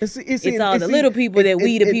goes. It's all the little people that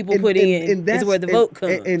we the people put in is where the vote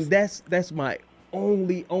comes. And that's my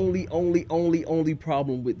only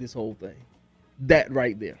problem with this whole thing. That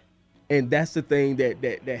right there. And that's the thing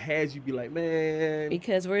that has you be like, man.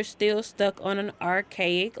 Because we're still stuck on an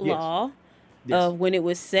archaic law of when it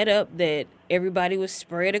was set up that everybody was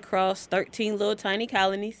spread across 13 little tiny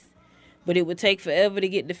colonies. But it would take forever to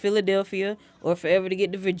get to Philadelphia or forever to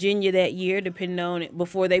get to Virginia that year, depending on it,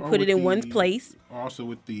 before they put it in one's place. Also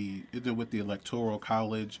with the Electoral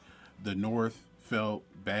College, the North felt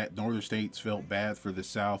bad. Northern states felt bad for the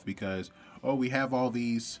South because, we have all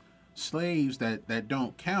these slaves that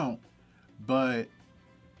don't count, but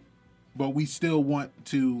we still want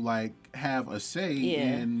to, like, have a say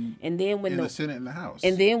in the Senate and the House.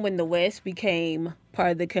 And then when the West became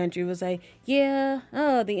part of the country, it was like, the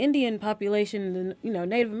Indian population, the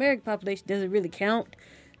Native American population doesn't really count.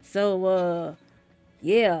 So,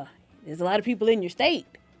 there's a lot of people in your state,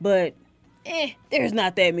 but there's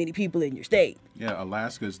not that many people in your state. Yeah,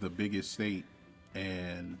 Alaska's the biggest state,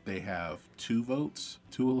 and they have 2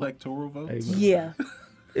 electoral votes. Yeah.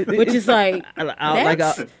 Which is like, I'm gonna say like I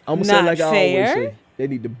always say, they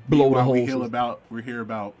need to blow the whole. We hear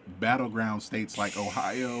about battleground states like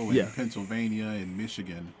Ohio and Pennsylvania and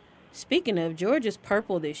Michigan. Speaking of, Georgia's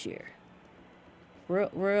purple this year.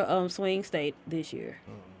 We're swing state this year,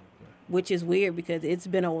 which is weird because it's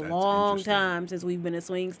been a long time since we've been a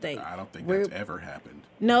swing state. I don't think that's ever happened.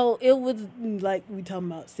 No, it was like we talking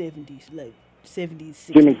about 70s, like 70s,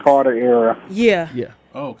 60s. Jimmy Carter era. Yeah.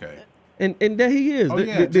 Oh, okay. And there he is.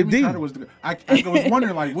 Jimmy Carter was. I was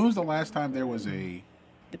wondering, like, when was the last time there was the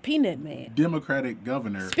Peanut Man Democratic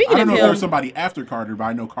governor? Speaking I don't of know him, if there was somebody after Carter, but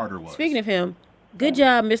I know Carter was. Speaking of him, good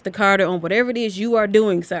job, Mr. Carter, on whatever it is you are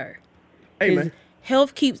doing, sir. Hey, man.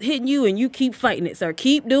 Health keeps hitting you, and you keep fighting it, sir.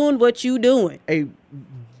 Keep doing what you doing. Hey,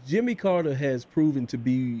 Jimmy Carter has proven to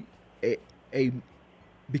be a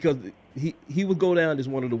because he would go down as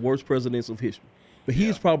one of the worst presidents of history, but he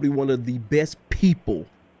is probably one of the best people.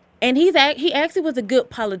 And he actually was a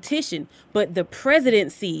good politician, but the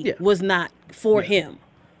presidency was not for him.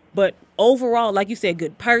 But overall, like you said,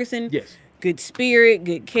 good person, good spirit,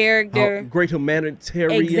 good character, great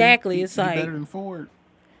humanitarian. Exactly, it's like better than Ford.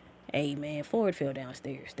 Hey man, Ford fell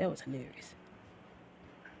downstairs. That was hilarious.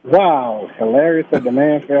 Wow, hilarious that the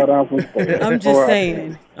man fell down from stairs. I'm just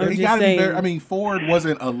saying. I mean, Ford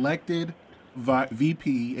wasn't elected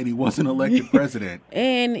VP and he wasn't elected president,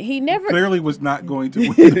 and he never clearly was not going to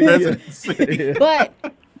win the presidency.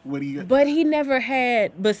 But he never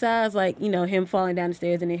had, besides like him falling down the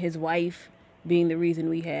stairs and then his wife being the reason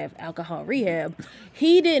we have alcohol rehab.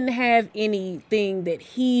 He didn't have anything that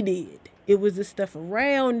he did. It was the stuff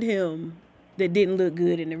around him that didn't look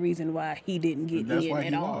good and the reason why he didn't get That's in why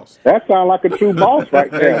at he all. lost. That sounds like a true boss right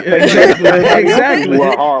there. Exactly.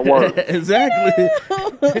 Well, hard work. Exactly.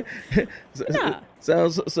 Nah.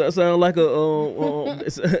 Sounds like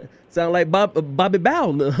a sound like Bobby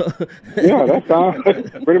Bowden. Yeah, that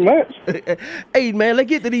sounds pretty much. Hey man, let's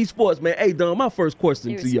get to these sports, man. Hey Don, my first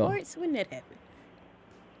question There to was y'all, sports? When that happened?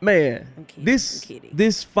 man. I'm kidding, This I'm kidding.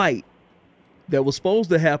 this fight that was supposed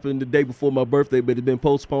to happen the day before my birthday, but it's been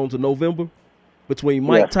postponed to November, between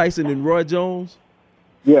Mike Tyson and Roy Jones.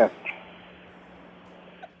 Yes.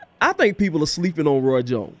 I think people are sleeping on Roy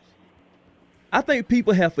Jones. I think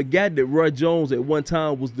people have forgotten that Roy Jones at one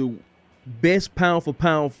time was the best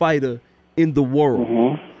pound-for-pound fighter in the world.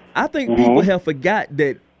 Mm-hmm. I think people have forgot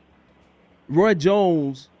that Roy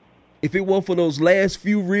Jones, if it weren't for those last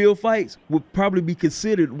few real fights, would probably be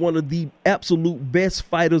considered one of the absolute best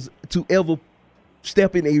fighters to ever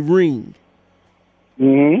step in a ring.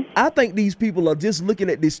 Mm-hmm. I think these people are just looking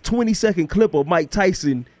at this 20-second clip of Mike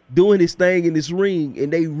Tyson doing his thing in this ring,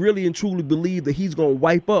 and they really and truly believe that he's going to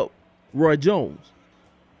wipe up Roy Jones.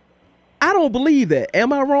 I don't believe that.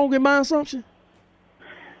 Am I wrong in my assumption?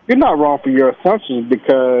 You're not wrong for your assumptions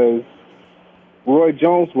because Roy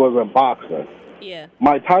Jones was a boxer. Yeah.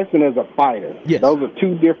 Mike Tyson is a fighter. Yes. Those are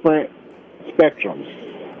two different spectrums.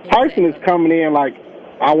 Tyson is coming in like,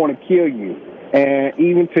 I want to kill you. And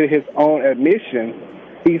even to his own admission,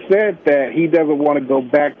 he said that he doesn't want to go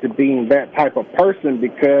back to being that type of person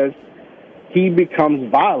because he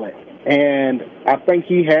becomes violent. And I think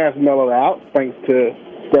he has mellowed out thanks to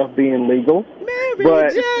stuff being legal.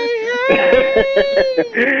 But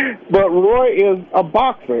but Roy is a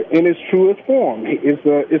boxer in his truest form.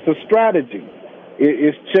 It's a strategy.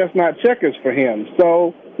 It's chestnut checkers for him.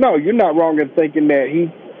 So no, you're not wrong in thinking that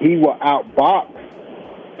he will outbox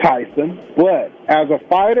Tyson. But as a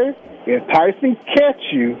fighter, if Tyson catch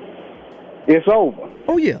you, it's over.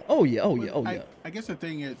 Oh yeah. I guess the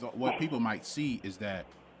thing is, what people might see is that,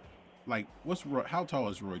 like, how tall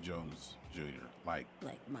is Roy Jones Jr.? Like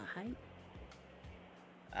my height.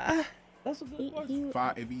 That's a good question.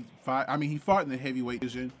 He fought in the heavyweight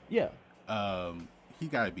division. Yeah. He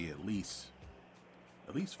got to be at least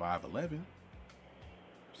 5'11".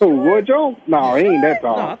 Who, Roy Jones? No, he ain't that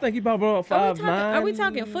tall. No, I think he about 5'9". Are we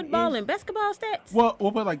talking football and basketball stats? Well,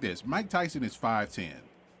 we'll put it like this: Mike Tyson is 5'10".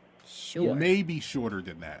 Sure. Maybe shorter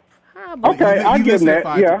than that. Okay, I give him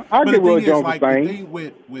that. Yeah, I give Roy Jones the thing. thing. The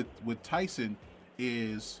thing with Tyson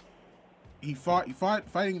is he fought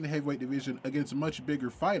fighting in the heavyweight division against much bigger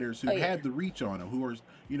fighters who had the reach on him, who are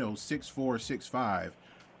 6'4", 6'5",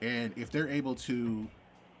 and if they're able to,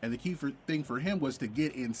 and the key thing for him was to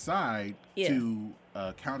get inside to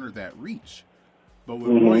counter that reach. But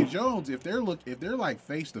with Roy Jones, if they're like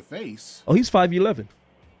face to face, he's 5'11".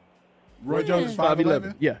 Roy Jones is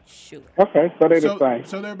 5'11". Yeah. Sure. Okay, so they're the same.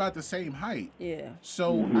 So they're about the same height. Yeah.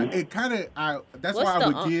 So it kind of that's why I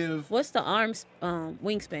would give. What's the arms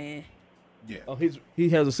wingspan? Yeah. Oh, he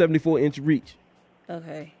has a 74-inch reach.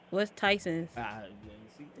 Okay. What's Tyson's? I You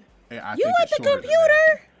think at it's the shorter than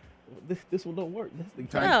computer? This one don't work.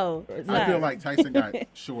 That's the No. I feel like Tyson got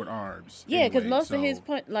short arms. Yeah, because anyway, most of his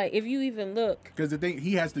punch, like if you even look, because the thing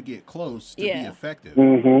he has to get close to be effective.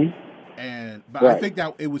 Mm-hmm. But I think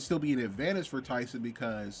that it would still be an advantage for Tyson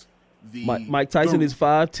because Mike Tyson is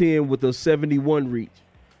 5'10" with a 71 reach.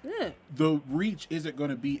 Yeah. The reach isn't going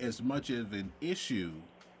to be as much of an issue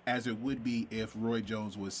as it would be if Roy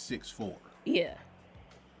Jones was 6'4". Yeah.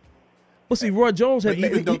 But see, Roy Jones had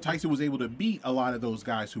even though Tyson was able to beat a lot of those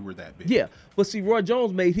guys who were that big. Yeah, but see, Roy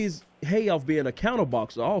Jones made his hay off being a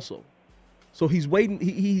counterboxer also. So he's waiting.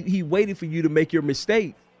 He waited for you to make your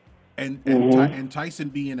mistake. And Tyson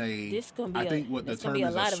being I think what the term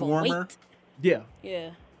is, a swarmer. Yeah.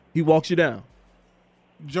 Yeah. He walks you down.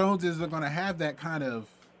 Jones isn't going to have that kind of.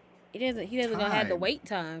 He doesn't gonna have the wait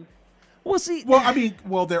time. Well, see. Well, I mean,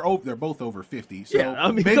 they're both over 50. So yeah, I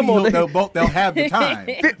mean, maybe come on, they'll have the time.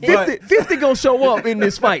 50 gonna show up in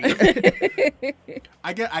this fight.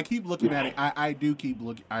 I keep looking at it. I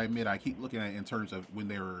admit I keep looking at it in terms of when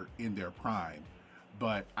they were in their prime.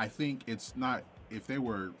 But I think it's not. If they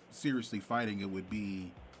were seriously fighting,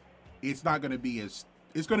 it's not going to be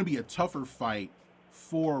it's going to be a tougher fight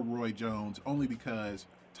for Roy Jones only because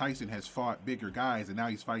Tyson has fought bigger guys and now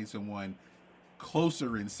he's fighting someone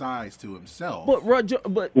closer in size to himself. But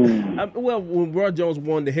when Roy Jones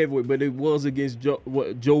won the heavyweight, but it was against Joe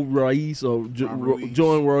Ruiz or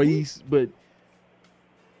John Ruiz. But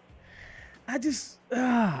I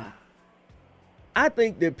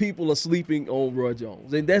think that people are sleeping on Roy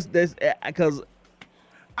Jones, and that's because.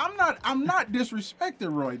 I'm not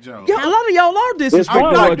disrespecting Roy Jones. Yeah, a lot of y'all are disrespecting I'm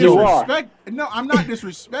Roy not Jones. No, I'm not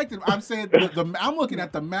disrespecting. I'm saying I'm looking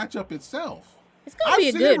at the matchup itself. It's gonna be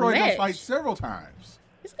a good Roy match. Jones fight several times.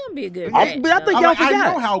 It's gonna be a good match. But I think y'all forgot.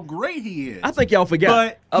 I know how great he is. I think y'all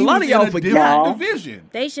forgot. But a lot of y'all forgot. Division.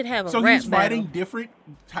 They should have a so rap he's fighting battle. different.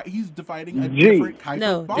 He's fighting a different type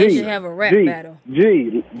of boxer. They should have a rap battle.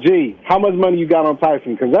 G, how much money you got on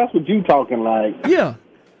Tyson? Because that's what you talking like. Yeah,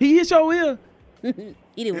 he is your ear. He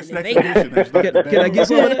didn't It's win an in Vegas. exhibition. Can I get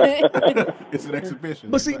some of that? It's an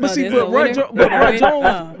exhibition. But there's Roy a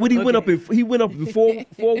Jones, when he okay. went up in four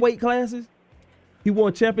weight classes. He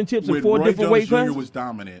won championships in when 4 Roy different Jones weight Jr. classes. was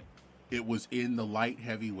dominant, it was in the light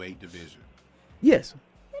heavyweight division. Yes.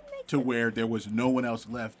 To where there was no one else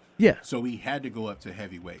left. Yeah. So he had to go up to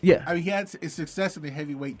heavyweight. Yeah. I mean, he had success in the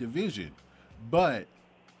heavyweight division, but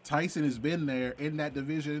Tyson has been there in that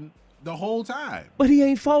division the whole time. But he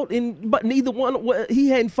ain't fought in. But neither one. He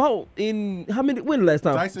hadn't fought in how many? When the last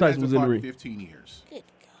time Tyson was in the ring? 15 years. Good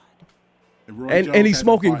God. And he's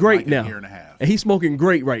smoking great now. A year and a half. And he's smoking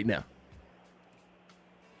great right now.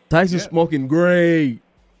 Tyson's smoking great.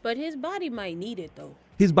 But his body might need it though.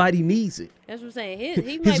 His body needs it. That's what I'm saying. He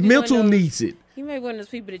might His be mental one of those, needs it. He might be one of those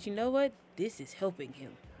people that you know what? This is helping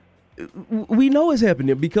him. We know it's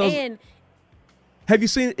happening because. And Have you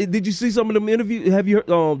seen? Did you see some of them interviews? Have you heard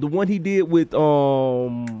the one he did with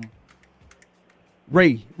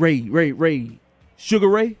Ray, Sugar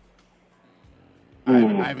Ray? I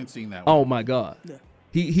haven't seen that one. Oh my God,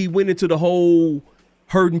 he went into the whole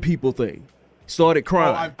hurting people thing. Started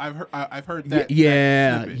crying. Oh, I've heard that.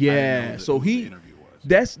 Yeah, that yeah. So the interview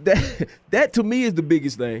was. That to me is the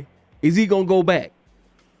biggest thing. Is he gonna go back?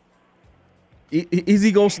 Is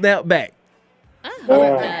he gonna snap back?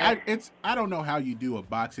 I don't know how you do a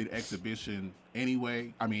boxing exhibition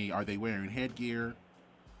anyway. I mean, are they wearing headgear?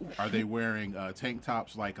 Are they wearing tank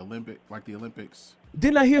tops like the Olympics?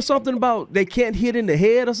 Didn't I hear something about they can't hit in the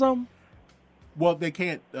head or something? Well, they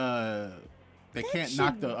can't. They can't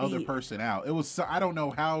knock the other person out. It was. I don't know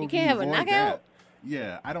how you can't have a knockout. That.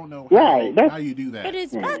 Yeah, I don't know how you do that. But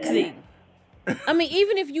it's boxing. I mean,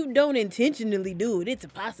 even if you don't intentionally do it, it's a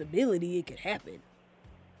possibility it could happen.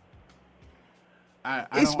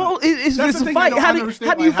 It's a fight. How do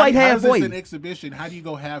you fight halfway? How is this an exhibition? How do you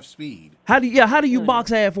go half speed? How do you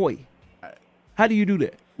box halfway? How do you do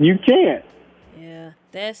that? You can't. Yeah,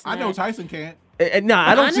 that's. I know Tyson can't. Nah,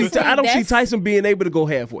 I don't see Tyson being able to go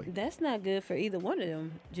halfway. That's not good for either one of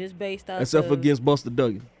them, just based off. Except for against Buster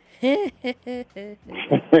Duggan. I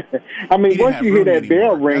mean, once you hear that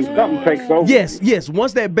bell ring, something takes over. Yes.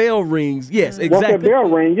 Once that bell rings, yes, exactly. Once that bell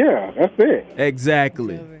ring, yeah, that's it.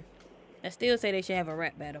 Exactly. I still say they should have a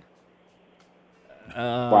rap battle.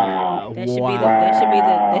 Wow.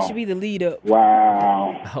 That should be the lead up.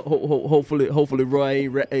 Wow. Hopefully Roy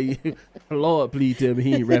ain't Lord, please tell me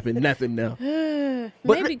he ain't rapping nothing now.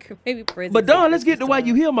 Maybe President. But Don, let's get to why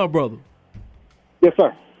you here, my brother. Yes,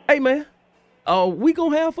 sir. Hey man, we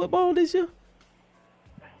gonna have football this year?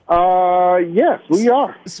 Yes, we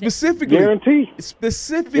are. Specifically, Guaranteed.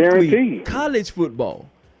 College football.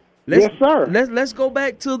 Yes, sir. Let's go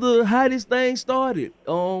back to how this thing started.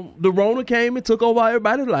 The Rona came and took over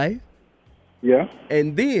everybody's life. Yeah.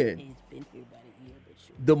 And then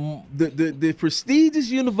the prestigious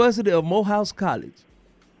University of Morehouse College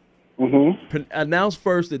announced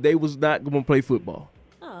first that they was not going to play football.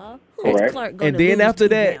 Who's Clark going and then after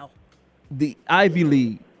that, the Ivy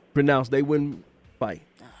League pronounced they wouldn't fight.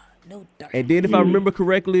 No dirt. And then if I remember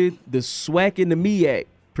correctly, the SWAC and the MEAC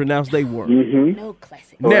pronounced they weren't. No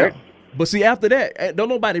classic. Now, but see, after that, don't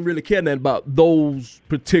nobody really care nothing about those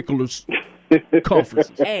particular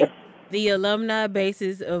conferences. Hey, the alumni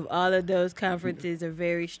bases of all of those conferences are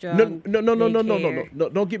very strong. No.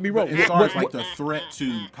 Don't get me wrong. As far as like the threat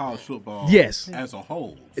to college football, yes, as a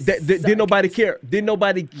whole, did nobody care? Did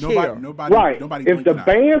nobody care? Nobody. Right. Nobody if the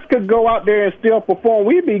bands could go out there and still perform,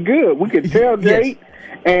 we'd be good. We could tailgate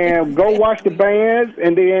and go watch the bands,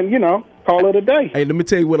 and then call it a day. Hey, let me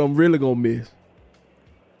tell you what I'm really gonna miss.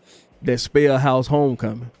 That Spell House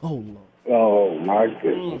homecoming. Oh Lord. Oh my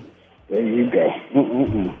goodness. There you go.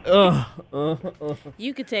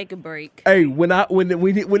 You could take a break. Hey, when that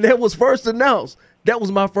was first announced, that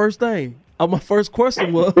was my first thing. My first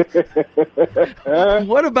question was,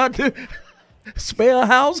 what about the Spell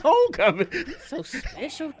House homecoming? So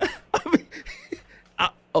special.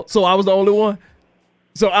 So I was the only one.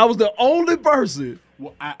 So I was the only person.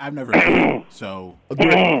 Well, I've never been, so.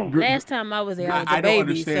 Last time I was there, I was a baby. I don't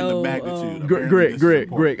understand the magnitude.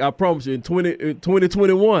 Greg, I promise you, in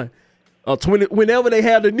 2021, whenever they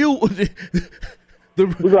had the new,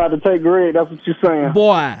 we got to take Greg. That's what you're saying,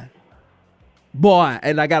 boy. Boy,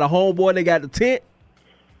 and I got a homeboy, they got the tent.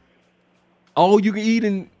 All you can eat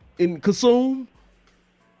and consume.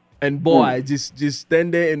 And boy, just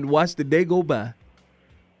stand there and watch the day go by.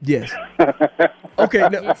 Yes. Okay.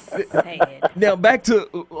 Now back to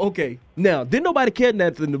okay. Now, didn't nobody care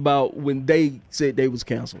nothing about when they said they was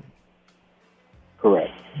canceled?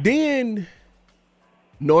 Correct. Then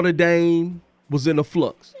Notre Dame was in a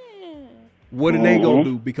flux. What are they gonna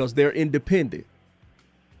do? Because they're independent,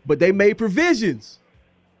 but they made provisions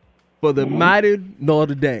for the mighty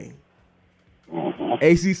Notre Dame.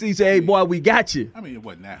 ACC said, "Hey, boy, we got you." I mean, it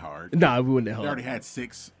wasn't that hard. Nah, it wasn't that hard. They already had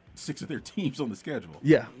six of their teams on the schedule.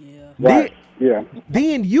 Yeah. Right.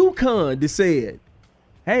 Then UConn said,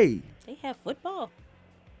 "Hey, they have football."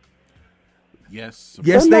 Yes.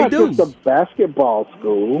 Yes, they do. It's a basketball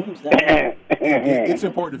school. It's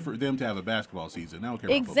important for them to have a basketball season. I don't care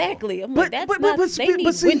about exactly. I'm like, they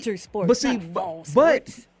need winter sports, not fall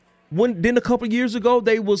sports. Then a couple of years ago,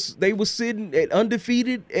 they was sitting at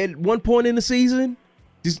undefeated at one point in the season.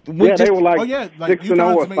 They were like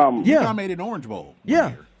 6-0 or something. UConn made an Orange Bowl.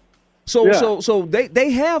 Yeah. So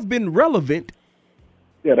they have been relevant.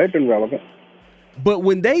 Yeah, they've been relevant. But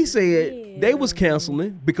when they said they was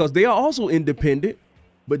canceling because they are also independent,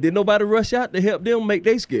 but did nobody rush out to help them make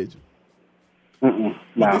their schedule?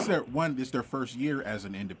 Well, this is their first year as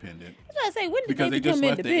an independent. That's what I say. When did because they just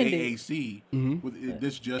become left independent? The AAC.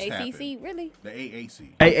 This just happened. ACC, really? The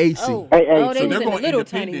AAC. AAC. Oh, so they're going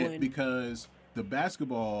independent one. because the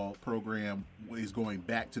basketball program is going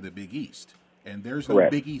back to the Big East, and there's no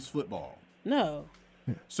Big East football. No.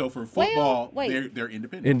 So for football, they're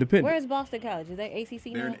independent. Independent. Where's Boston College? Is that ACC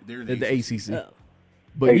now? They're the ACC. Oh.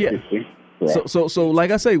 But ACC. So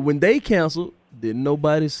like I say, when they canceled, didn't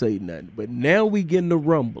nobody say nothing. But now we getting the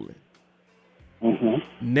rumbling.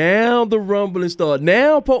 Now the rumbling started.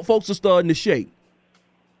 Now folks are starting to shake.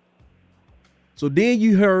 So then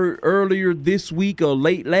you heard earlier this week or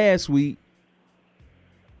late last week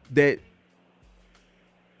that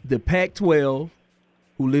the Pac-12,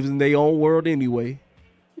 who lives in their own world anyway,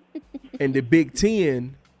 and the Big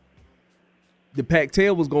Ten, the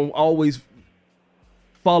Pac-12 was going to always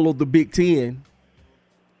follow the Big Ten.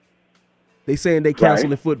 They saying they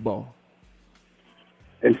canceling football.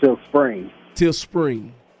 Until spring. Till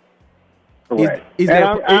spring. Correct.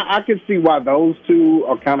 I can see why those two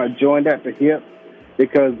are kind of joined at the hip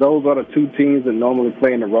because those are the two teams that normally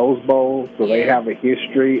play in the Rose Bowl, so they have a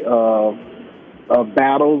history of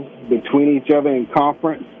battles between each other in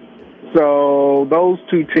conference. So those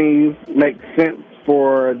two teams make sense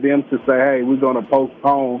for them to say, hey, we're going to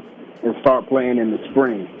postpone and start playing in the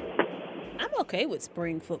spring. I'm okay with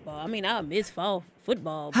spring football. I mean, I miss fall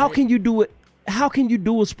football. How can you do it? How can you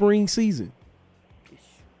do a spring season?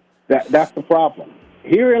 That's the problem.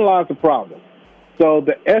 Herein lies the problem. So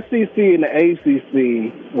the SEC and the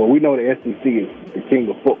ACC, well, we know the SEC is the king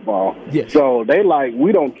of football. Yes. So they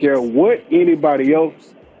we don't care what anybody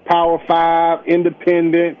else, Power 5,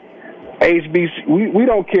 Independent, HBC, we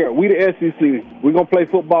don't care. We the SEC. We're going to play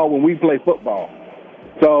football when we play football.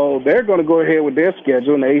 So they're going to go ahead with their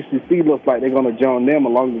schedule, and the ACC looks like they're going to join them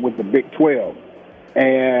along with the Big 12.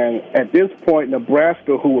 And at this point,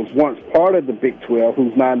 Nebraska, who was once part of the Big 12,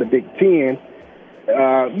 who's now in the Big 10,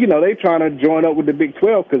 they're trying to join up with the Big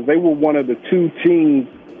 12 because they were one of the two teams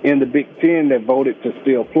in the Big 10 that voted to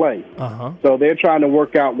still play. So they're trying to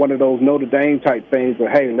work out one of those Notre Dame type things of,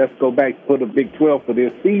 hey, let's go back to the Big 12 for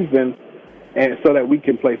this season and so that we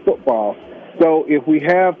can play football. So if we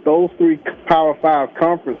have those three Power 5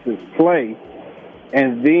 conferences play,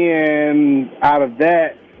 and then out of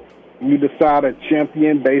that, you decide a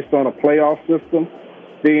champion based on a playoff system,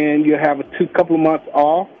 then you have a couple of months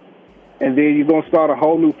off, and then you're going to start a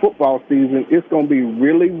whole new football season. It's going to be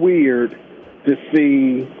really weird to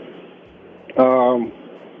see,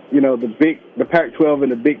 the Pac-12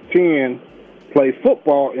 and the Big Ten play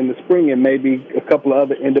football in the spring, and maybe a couple of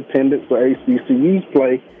other independents or ACCUs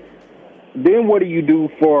play. Then what do you do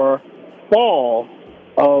for fall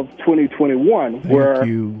of 2021, where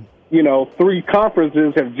three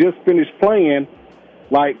conferences have just finished playing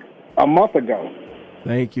like a month ago?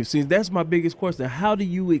 Thank you. See, that's my biggest question. How do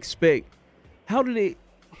they,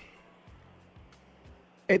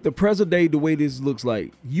 at the present day, the way this looks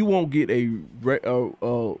like, you won't get a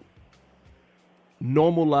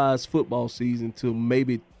normalized football season till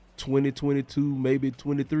maybe 2022, maybe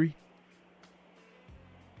 23?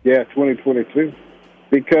 Yeah, 2022.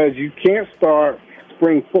 Because you can't start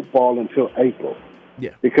spring football until April.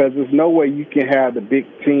 Yeah. Because there's no way you can have the Big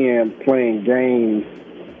Ten playing games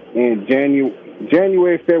in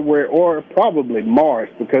January, February, or probably March,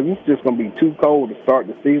 because it's just going to be too cold to start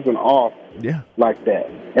the season off like that.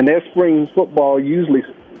 And their spring football usually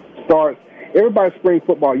starts. Everybody's spring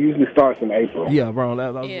football usually starts in April. Yeah, around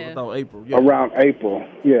that. I thought April. Yeah. Around April,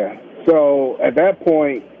 yeah. So at that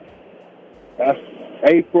point, that's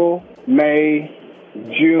April, May,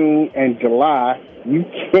 June, and July. You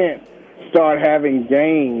can't start having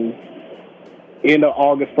games in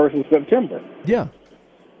August 1st and September. Yeah,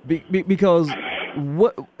 because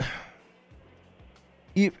what?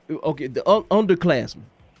 If the underclassmen,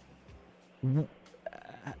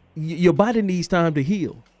 your body needs time to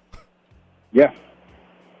heal. Yeah.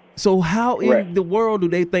 So how in the world do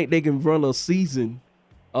they think they can run a season,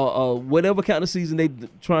 whatever kind of season they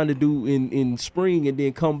trying to do in spring, and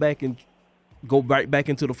then come back and go right back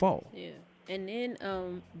into the fall? Yeah, and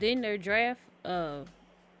then their draft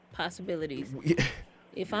possibilities. Yeah.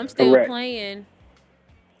 If I'm still playing,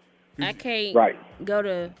 I can't go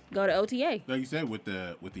to OTA. Like you said, with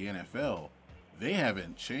the NFL, they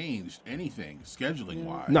haven't changed anything scheduling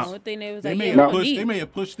wise. No. The only thing they was they like, may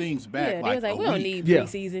have pushed things back. Yeah, they was like, we don't need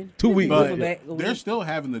preseason. 2 weeks. But they're still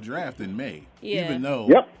having the draft in May, even though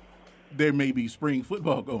there may be spring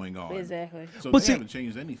football going on. Exactly. So they haven't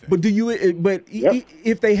changed anything. But do you? But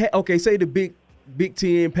if they say the Big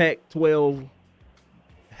 10, Pac-12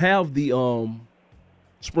 have the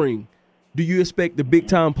spring, do you expect the big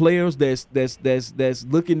time players that's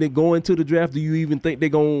looking to go into the draft? Do you even think they're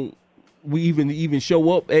going? We even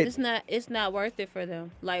show up at? It's not worth it for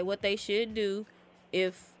them. Like what they should do,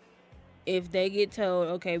 if they get told,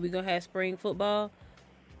 okay, we're gonna have spring football,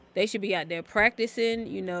 they should be out there practicing,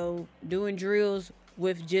 doing drills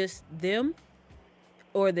with just them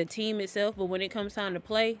or the team itself. But when it comes time to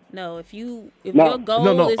play, no. If your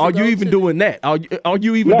goal is are you even doing that? Are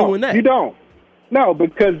you even doing that? You don't. No,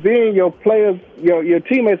 because then your players, your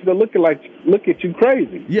teammates are look at you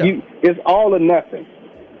crazy. Yeah. It's all or nothing.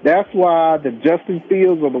 That's why the Justin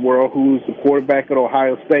Fields of the world, who's the quarterback at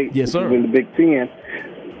Ohio State, yes, sir, in the Big Ten,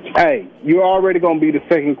 hey, you're already going to be the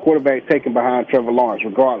second quarterback taken behind Trevor Lawrence,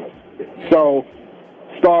 regardless. So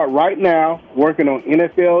start right now working on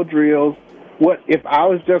NFL drills. What if I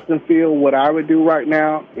was Justin Fields? What I would do right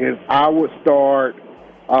now is I would start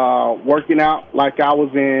working out like I was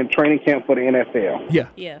in training camp for the NFL.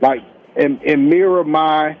 Yeah. Like and mirror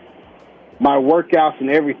my workouts and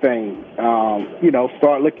everything.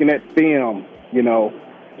 Start looking at film.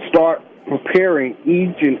 Start preparing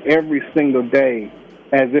each and every single day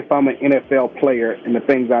as if I'm an NFL player and the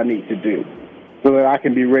things I need to do so that I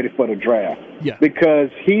can be ready for the draft. Yeah. Because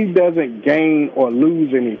he doesn't gain or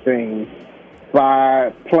lose anything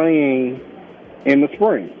by playing in the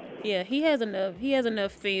spring. Yeah, he has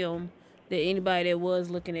enough film that anybody that was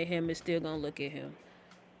looking at him is still gonna look at him.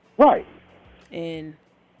 Right. And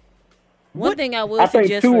one thing I will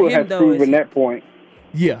suggest for him, though, proven is that point.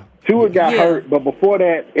 Yeah. Tua got hurt, but before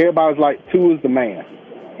that, everybody was like, Tua's the man.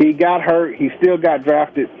 He got hurt. He still got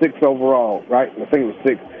drafted 6th overall, right? I think it was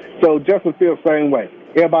 6th. So Justin Fields, same way.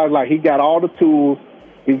 Everybody's like, he got all the tools.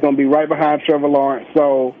 He's going to be right behind Trevor Lawrence.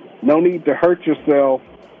 So no need to hurt yourself.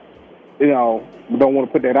 We don't want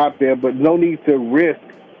to put that out there, but no need to risk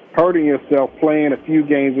hurting yourself playing a few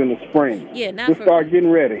games in the spring. Yeah, not just start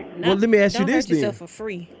getting ready. Well, let me ask you this then. Don't hurt yourself for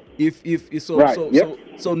free.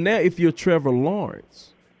 So now if you're Trevor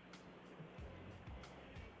Lawrence,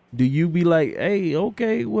 do you be like, hey,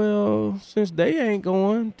 okay, well, since they ain't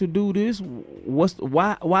going to do this,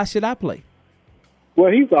 why should I play?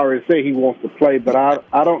 Well, he's already said he wants to play, but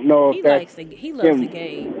I don't know if he loves the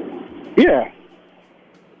game. Yeah.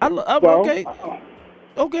 Okay.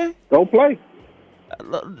 Go play. I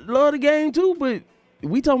love the game too, but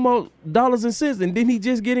we talking about dollars and cents, and didn't he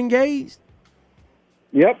just get engaged?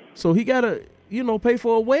 Yep. So he gotta, pay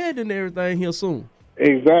for a wedding and everything here soon.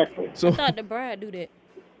 Exactly. So I thought the bride do that.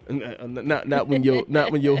 Not when your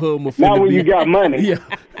husband. Not when you got money. Yeah.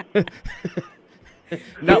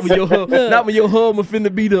 Not when your husband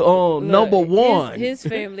finna be the number one. His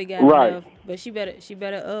family got enough, but she better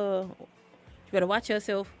watch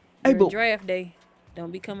herself during draft day.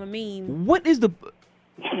 Don't become a meme. What is the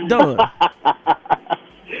Don?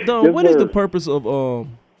 What is the purpose of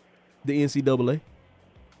the NCAA?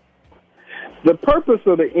 The purpose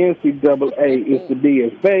of the NCAA is to be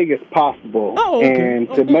as vague as possible and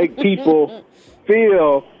to make people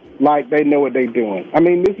feel like they know what they're doing. I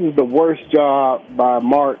mean, this is the worst job by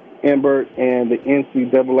Mark Emmert and the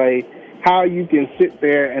NCAA. How you can sit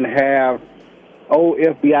there and have old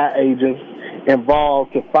FBI agents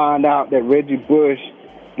involved to find out that Reggie Bush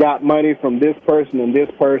got money from this person and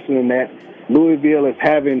that Louisville is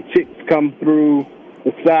having chicks come through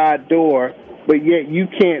the side door but yet you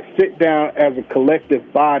can't sit down as a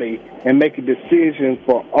collective body and make a decision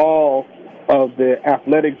for all of the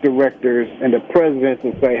athletic directors and the presidents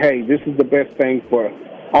and say, hey, this is the best thing for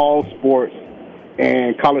all sports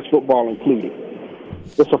and college football included.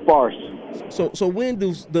 It's a farce. So when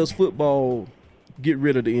does football get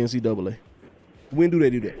rid of the NCAA? When do they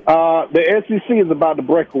do that? The SEC is about to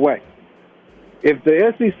break away. If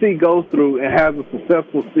the SEC goes through and has a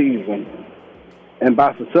successful season, and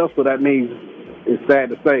by successful that means, it's sad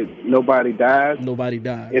to say, nobody dies. Nobody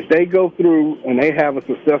dies. If they go through and they have a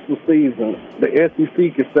successful season, the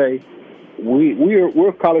SEC can say,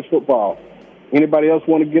 we're college football. Anybody else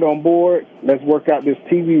want to get on board? Let's work out this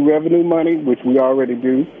TV revenue money, which we already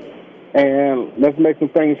do, and let's make some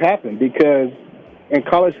things happen. Because in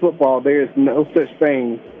college football, there is no such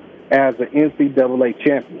thing as an NCAA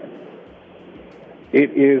champion.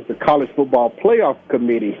 It is the College Football Playoff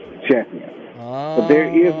Committee champion. But there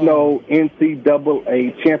is no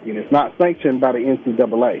NCAA champion. It's not sanctioned by the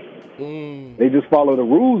NCAA. They just follow the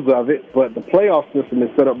rules of it, but the playoff system is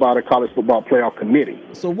set up by the College Football Playoff Committee.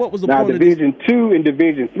 So what was the now, point Division of this? 2 and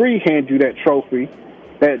Division 3 hand you that trophy,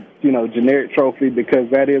 that generic trophy, because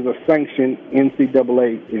that is a sanctioned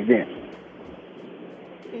NCAA event.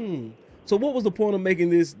 So what was the point of making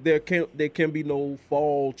this? There can be no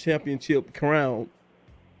fall championship crown.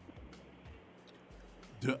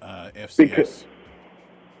 FCS.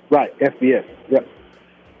 Right, FBS. Yep.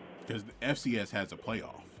 Because the FCS has a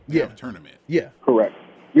playoff. They Yeah. have a tournament. Yeah. Correct.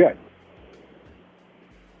 Yeah.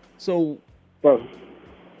 So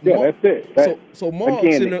yeah, that's it. So Mark,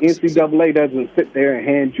 again, the NCAA doesn't sit there and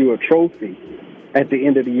hand you a trophy at the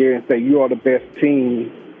end of the year and say you are the best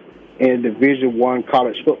team in Division I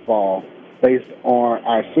college football based on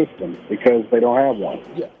our system, because they don't have one.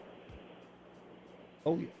 Yeah.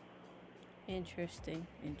 Oh yeah. Interesting.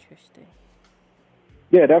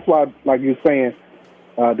 Yeah, that's why, like you're saying,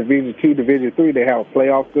 Division II, Division III, they have a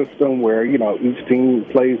playoff system where, each team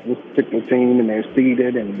plays this particular team and they're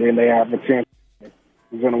seeded, and then they have a champion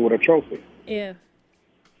presented with a trophy. Yeah.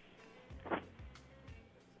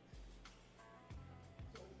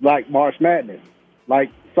 Like March Madness,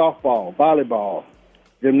 like softball, volleyball,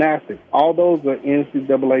 gymnastics, all those are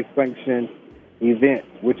NCAA sanctioned events,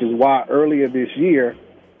 which is why earlier this year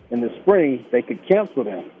in the spring they could cancel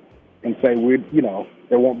them and say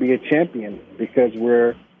there won't be a champion because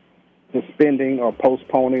we're suspending or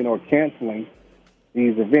postponing or canceling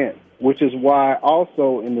these events, which is why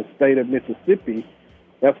also in the state of Mississippi,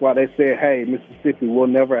 that's why they said, hey, Mississippi will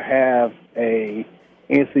never have a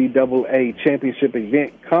NCAA championship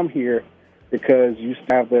event come here because you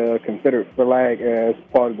still have the Confederate flag as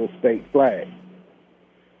part of the state flag.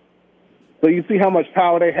 So you see how much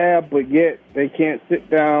power they have, but yet they can't sit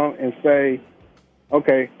down and say,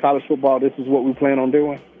 okay, college football, this is what we plan on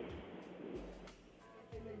doing.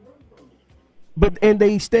 And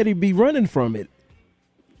they steady be running from it.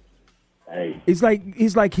 Hey. It's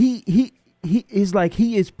like he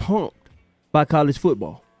is pumped by college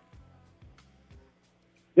football.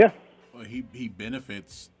 Yeah. Well, he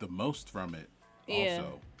benefits the most from it Yeah.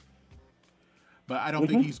 also. But I don't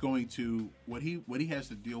think he's going to what he has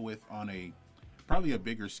to deal with on probably a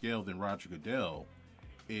bigger scale than Roger Goodell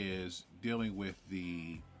is dealing with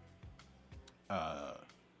the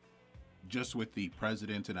just with the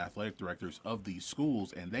presidents and athletic directors of these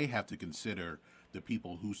schools, and they have to consider the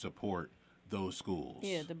people who support those schools.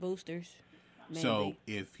 Yeah, the boosters. Maybe. So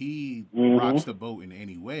if he rocks the boat in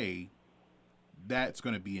any way, that's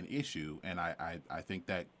going to be an issue, and I think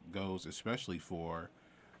that goes especially for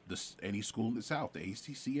any school in the South, the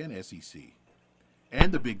ACC and SEC,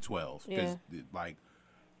 and the Big 12. Because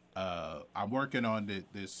I'm working on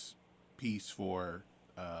this piece for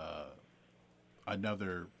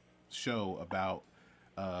another show about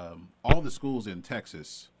all the schools in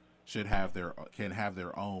Texas can have their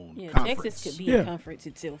own conference. Texas could be a conference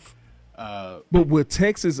itself. But will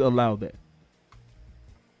Texas allow that?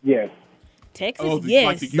 Yes. Texas, yes.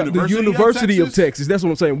 Like the University of Texas. That's what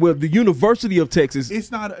I'm saying. Well, the University of Texas.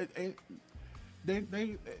 It's not.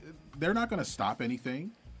 They're not going to stop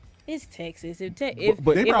anything. It's Texas. If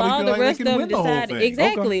probably all feel the like rest they of can them win the whole decide thing.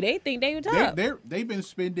 exactly, they think they were top. They've been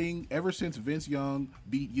spending ever since Vince Young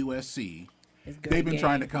beat USC. They've been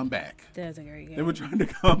trying to come back. That's a great game. They were trying to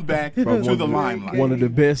come back to the limelight. One of the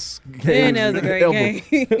best games that was a great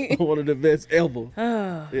ever. game. One of the best ever.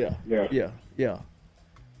 Oh. Yeah.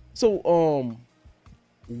 So,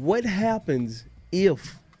 what happens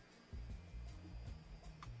if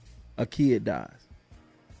a kid dies?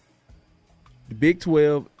 The Big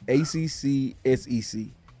 12, ACC, SEC.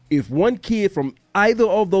 If one kid from either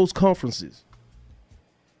of those conferences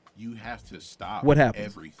you have to stop What happens?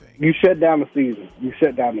 everything. You shut down the season. You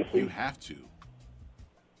You have to.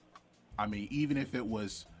 I mean, even if it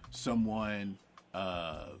was someone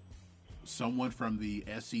from the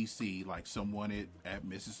SEC, like someone at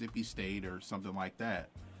Mississippi State or something like that.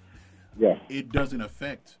 Yeah. It doesn't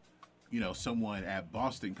affect, someone at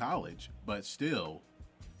Boston College, but still,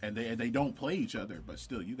 and they don't play each other, but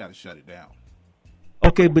still, you got to shut it down.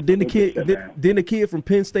 Okay, but then the kid from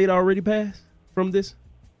Penn State already passed from this?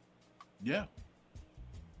 Yeah.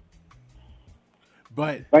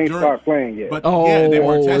 But they ain't start playing yet. But they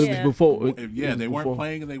weren't testing before. They weren't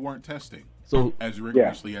playing and they weren't testing. So as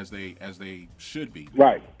rigorously as they should be,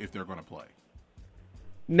 right? If they're going to play.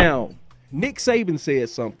 Now, Nick Saban said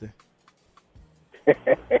something. This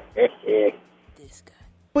guy.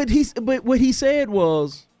 But what he said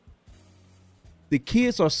was, the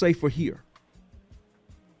kids are safer here.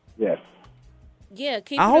 Yes. Yeah,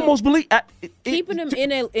 keeping them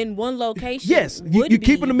in one location. Yes, you're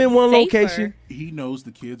keeping them in one location. He knows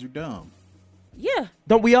the kids are dumb. Yeah.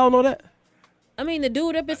 Don't we all know that? I mean, the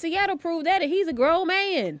dude up in Seattle proved that, and he's a grown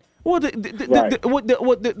man. Well, he's a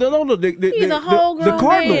whole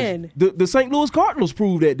grown man. The St. Louis Cardinals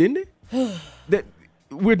proved that, didn't they? That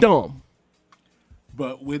we're dumb.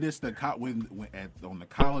 But when it's on the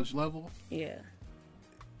college level, yeah,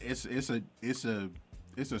 it's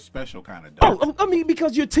a special kind of dumb. Oh, I mean,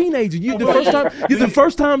 because you're a teenager. The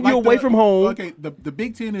first time you're away from home. Okay, the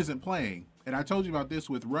Big Ten isn't playing. And I told you about this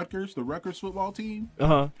with Rutgers, the Rutgers football team.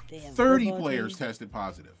 30 players tested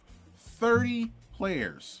positive. 30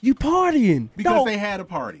 players. You partying. Because they had a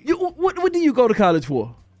party. What do you go to college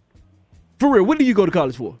for? For real, what do you go to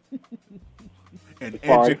college for? An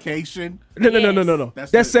education. No.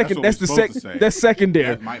 That's second. That's secondary.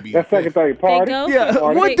 That might be that's secondary party.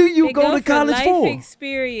 What do you go to college for? Life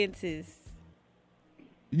experiences.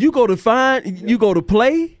 You go to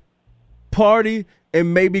play, party,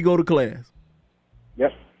 and maybe go to class.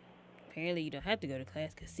 Yep. Apparently, you don't have to go to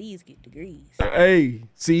class because C's get degrees. Hey,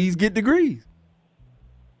 C's get degrees.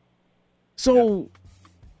 So,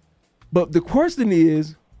 but the question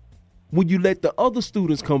is, when you let the other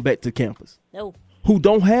students come back to campus, no, who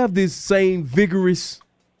don't have this same vigorous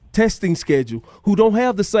testing schedule, who don't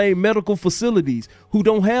have the same medical facilities, who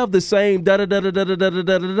don't have the same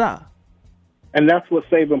da-da-da-da-da-da-da-da-da. And that's what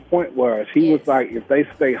Saban's point was. He was like, if they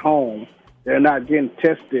stay home, they're not getting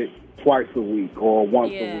tested twice a week or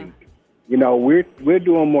once a week. We're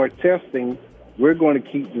doing more testing. We're going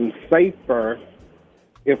to keep them safer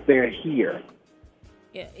if they're here.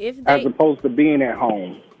 Yeah, as opposed to being at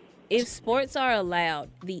home. If sports are allowed,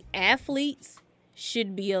 the athletes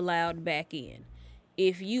should be allowed back in.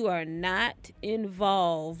 If you are not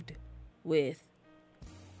involved with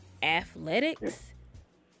athletics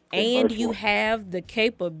and you have the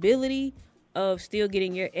capability of still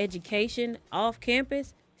getting your education off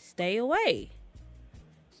campus, stay away.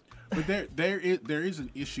 But there is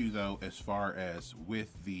an issue though, as far as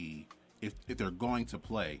with if they're going to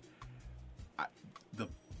play, the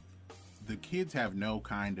kids have no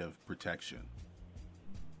kind of protection.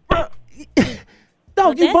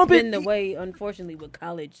 That's been the way, unfortunately, with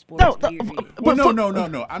college sports.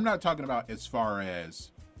 No. I'm not talking about as far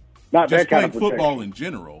as not just playing football in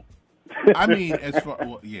general. I mean, as far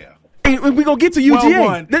yeah. We're gonna get to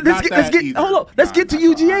UGA. Let's get to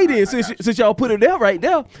UGA then, since y'all put it there right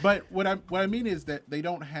there. But what I mean is that they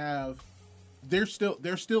don't have. They're still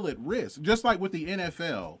at risk, just like with the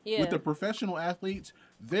NFL. With the professional athletes,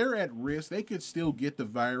 they're at risk. They could still get the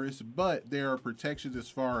virus, but there are protections as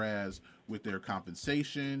far as with their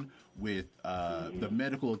compensation, with the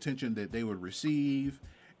medical attention that they would receive,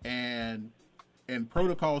 and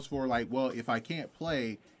protocols for if I can't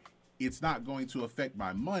play, it's not going to affect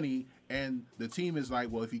my money. And the team is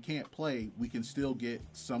like, well, if you can't play, we can still get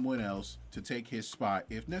someone else to take his spot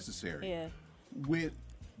if necessary. Yeah.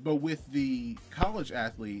 But with the college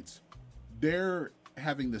athletes, they're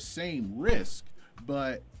having the same risk.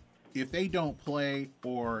 But if they don't play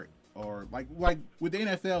or like with the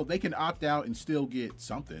NFL, they can opt out and still get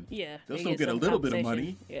something. Yeah. They'll still get a little bit of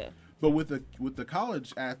money. Yeah. But with the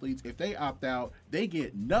college athletes, if they opt out, they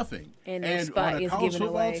get nothing. And on a college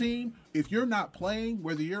football team, if you're not playing,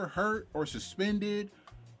 whether you're hurt or suspended,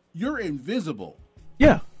 you're invisible.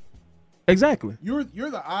 Yeah. Exactly. You're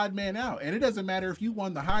the odd man out. And it doesn't matter if you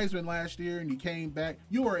won the Heisman last year and you came back,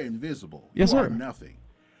 you are invisible. Yes, you sir. are nothing.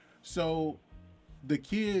 So the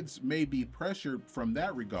kids may be pressured from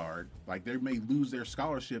that regard. Like they may lose their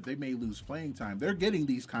scholarship, they may lose playing time. They're getting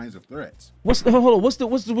these kinds of threats. What's the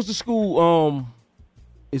school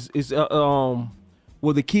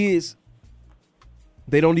where the kids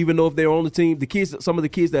They don't even know if they're on the team. Some of the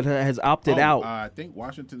kids that has opted out. I think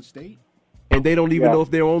Washington State. And they don't even know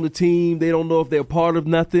if they're on the team. They don't know if they're part of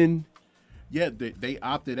nothing. Yeah, they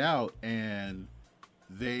opted out, and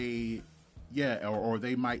they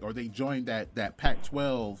joined that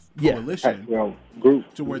Pac-12 coalition Pac-12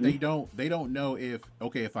 group to where they don't know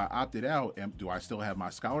if I opted out, do I still have my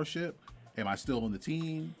scholarship? Am I still on the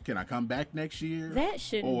team? Can I come back next year? That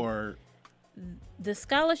should the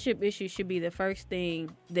scholarship issue should be the first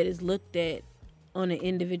thing that is looked at on an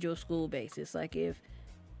individual school basis. Like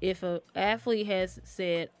if an athlete has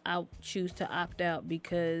said, I choose to opt out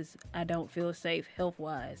because I don't feel safe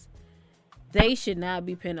health-wise, they should not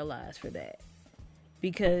be penalized for that,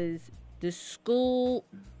 because the school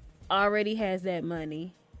already has that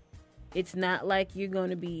money. It's not like you're going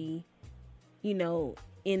to be,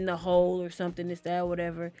 in the hole or something, this, that,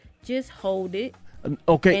 whatever. Just hold it.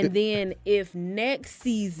 Okay. And then if next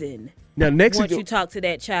season, once you talk to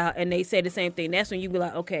that child and they say the same thing, that's when you be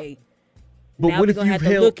like, okay, but now we're going to have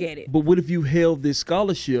to look at it. But what if you held this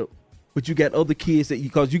scholarship, but you got other kids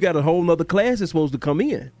because you got a whole nother class that's supposed to come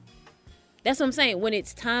in? That's what I'm saying. When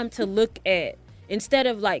it's time to look at, instead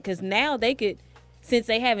of because now they could, since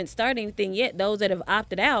they haven't started anything yet, those that have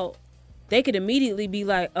opted out, they could immediately be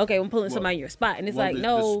like, okay, I'm pulling somebody in your spot. And it's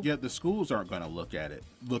the schools aren't going to look at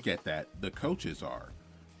that. The coaches are.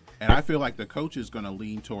 And I feel like the coach is going to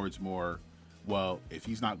lean towards more, well, if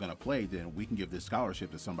he's not going to play, then we can give this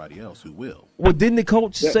scholarship to somebody else who will. Well, didn't the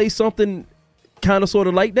coach say something kind of sort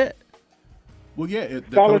of like that? Well, yeah,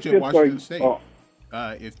 the coach at Washington State.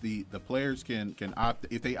 If the players can opt,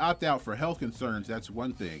 if they opt out for health concerns, that's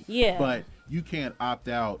one thing. Yeah. But you can't opt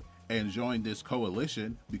out and join this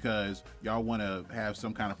coalition because y'all want to have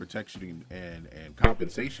some kind of protection and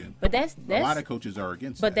compensation. But that's a lot of coaches are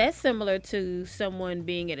against but that. That's similar to someone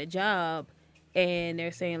being at a job and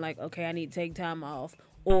they're saying like, okay, I need to take time off.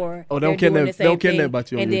 Or don't care that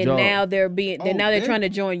about you on and your then job. now they're trying to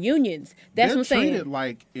join unions. That's what I'm saying. They're treated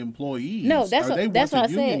like employees. No, that's what I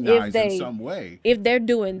said. In some way, if they're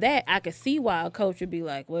doing that, I could see why a coach would be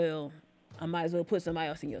like, well, I might as well put somebody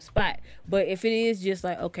else in your spot. But if it is just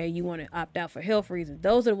like, okay, you want to opt out for health reasons,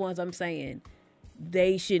 those are the ones I'm saying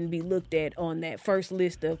they shouldn't be looked at on that first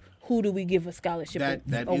list of who do we give a scholarship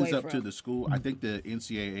that away is up from. to the school. I think the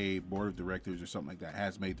NCAA board of directors or something like that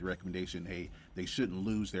has made the recommendation, hey, they shouldn't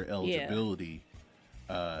lose their eligibility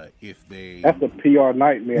if they. That's a PR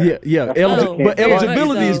nightmare. Yeah. But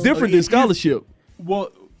eligibility is different than scholarship.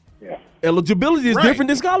 Well, eligibility is different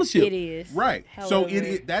than scholarship. It is. Right. So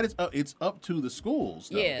it's up to the schools.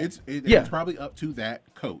 Though. Yeah. It's probably up to that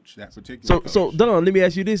coach, that particular coach. So Don, let me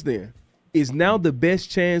ask you this then. Is now the best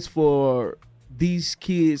chance for these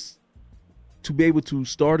kids to be able to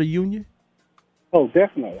start a union? Oh,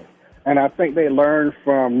 definitely. And I think they learned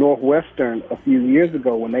from Northwestern a few years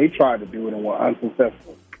ago when they tried to do it and were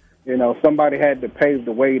unsuccessful. Somebody had to pave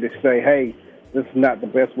the way to say, hey, this is not the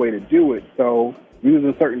best way to do it. So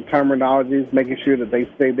using certain terminologies, making sure that they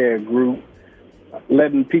stay their group,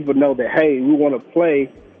 letting people know that, hey, we want to play.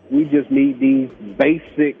 We just need these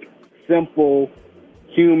basic, simple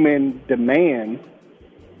human demands.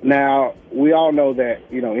 Now, we all know that,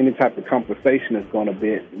 any type of compensation is going to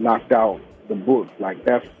be knocked out the books. Like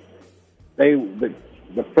the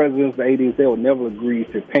presidents, the ADs, they will never agree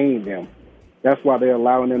to paying them. That's why they're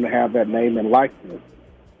allowing them to have that name and likeness.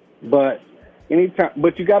 But you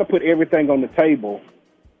got to put everything on the table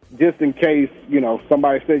just in case,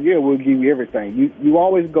 somebody says, yeah, we'll give you everything. You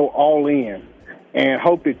always go all in and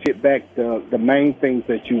hope to get back the main things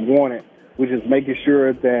that you wanted, which is making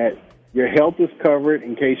sure that your health is covered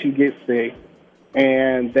in case you get sick,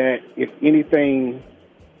 and that if anything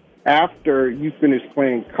after you finish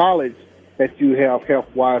playing college that you have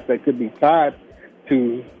health-wise that could be tied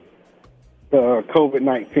to the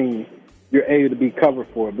COVID-19, you're able to be covered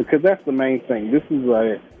for it, because that's the main thing. This is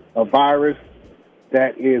a virus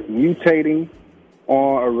that is mutating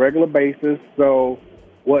on a regular basis, so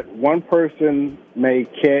what one person may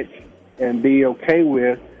catch and be okay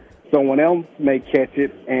with, someone else may catch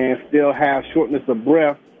it and still have shortness of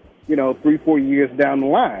breath, 3-4 years down the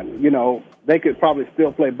line. They could probably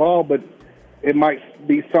still play ball, but it might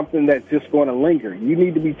be something that's just going to linger. You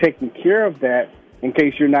need to be taking care of that in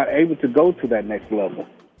case you're not able to go to that next level.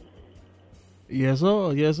 Yes,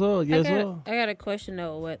 sir. I got a question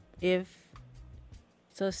though.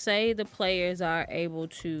 Say the players are able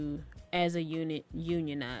to, as a unit,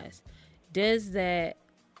 unionize.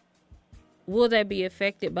 Will that be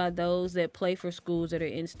affected by those that play for schools that are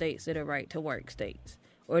in states that are right to work states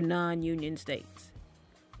or non-union states?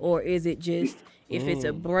 Or is it just if it's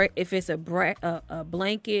a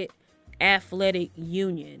blanket athletic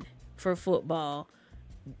union for football,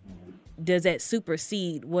 does that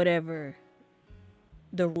supersede whatever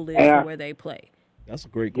the rule is for where they play? That's a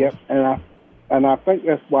great question. Yep, and I think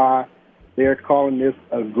that's why they're calling this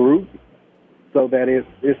a group, so that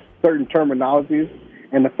it's certain terminologies,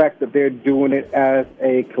 and the fact that they're doing it as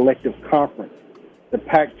a collective conference. The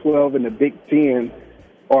Pac-12 and the Big Ten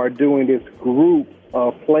are doing this group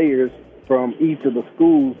of players from each of the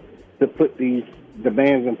schools to put these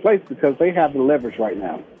demands in place because they have the leverage right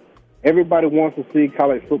now. Everybody wants to see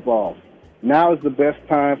college football. Now is the best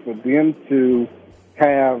time for them to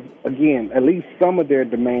have, again, at least some of their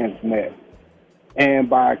demands met. And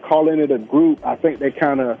by calling it a group, I think they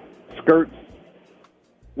kind of skirts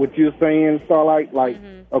what you're saying, Starlight. Like,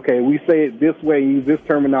 okay, we say it this way, use this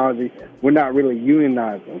terminology. We're not really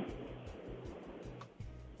unionizing.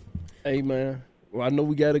 Hey, man. Well, I know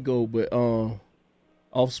we got to go, but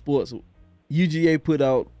off sports, UGA put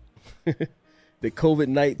out the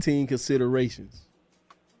COVID-19 considerations.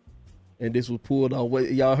 And this was pulled off.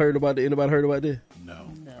 What, y'all heard about it? Anybody heard about this? No.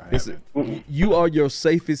 You are your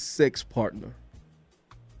safest sex partner.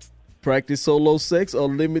 Practice solo sex or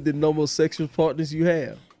limit the number of sexual partners you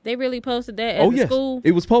have. They really posted that at the school?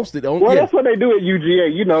 It was posted on. Well, that's what they do at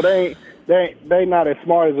UGA. You know, they not as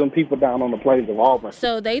smart as them people down on the plains of Auburn.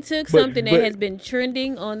 So they took something that has been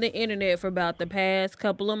trending on the internet for about the past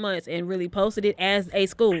couple of months and really posted it as a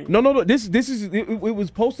school. No. This is it was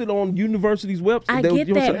posted on university's website. I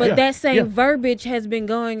get that, but that same verbiage has been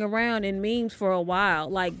going around in memes for a while.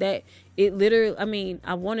 Like that, it literally. I mean,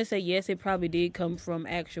 I want to say yes, it probably did come from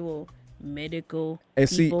actual medical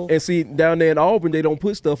people. See down there in Auburn, they don't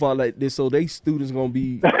put stuff out like this, so they students gonna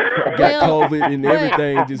be got COVID and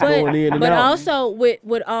everything just going in and but out. But also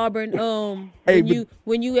with Auburn,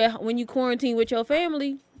 when you quarantine with your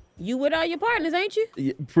family, you with all your partners, ain't you?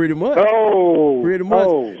 Yeah, pretty much. Pretty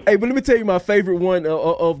much. Hey, but let me tell you my favorite one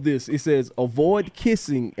of this. It says, avoid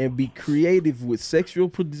kissing and be creative with sexual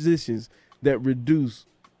positions that reduce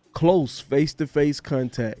close face-to-face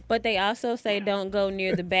contact. But they also say don't go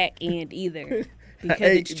near the back end either because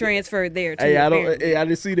it's transferred there too. I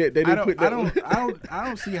didn't see that. They didn't put that. I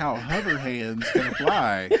don't see how hover hands can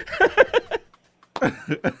apply.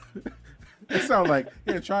 It sounds like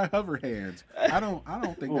try hover hands. I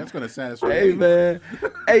don't think that's gonna satisfy. Hey man,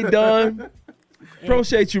 hey Don,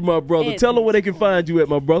 appreciate you, my brother. Tell them where they can find you at,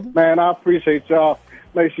 my brother. Man, I appreciate y'all.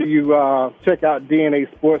 Make sure you check out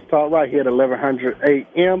DNA Sports Talk right here at 1100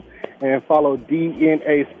 a.m. and follow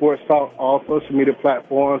DNA Sports Talk all social media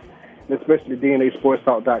platforms, and especially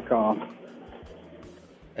DNASportsTalk.com.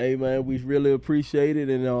 Hey, man, we really appreciate it.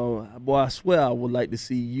 And, boy, I swear I would like to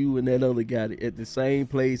see you and that other guy at the same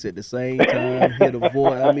place at the same time, hear the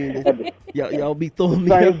voice. I mean, y'all be throwing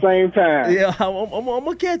me up. Same time. Yeah, I'm going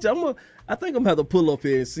to catch you. I think I'm going to have to pull up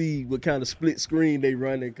here and see what kind of split screen they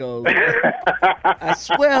running because I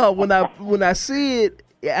swear when I see it,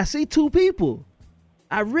 I see two people.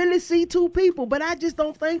 I really see two people, but I just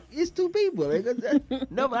don't think it's two people.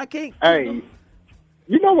 No, I can't. Hey.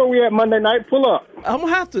 You know where we at Monday night? Pull up. I'm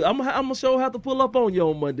gonna have to. I'm gonna sure have to pull up on you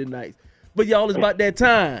on Monday nights. But y'all, it's about that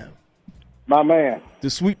time. My man. To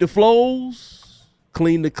sweep the floors,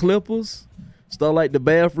 clean the clippers. Starlight, the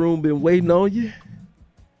bathroom been waiting on you.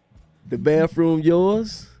 The bathroom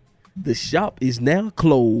yours. The shop is now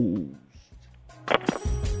closed.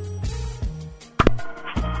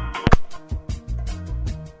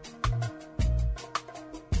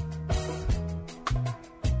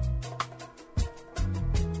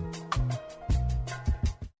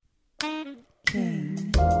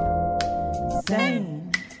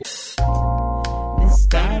 Miss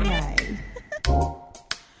Starlight.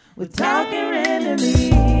 We're talking randomly.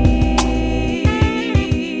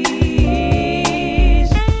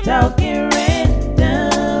 Talking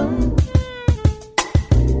random.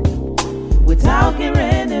 We're talking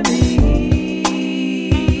randomly.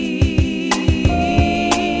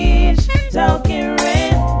 Talking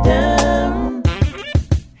random.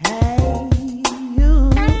 Hey, you.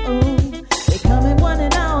 They coming one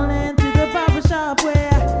and all into the barber shop where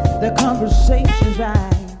the conversation's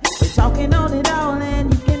right. We're talking on it all,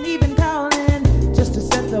 and you can even call in just to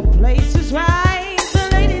set the places right. The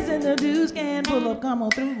ladies and the dudes can pull up, come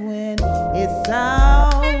on through, and it's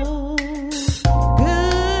all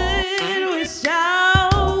good with y'all.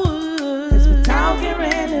 'Cause we're talking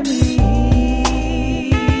randomly.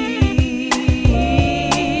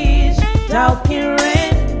 Talking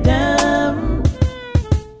random.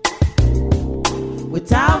 We're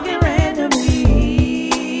talking randomly.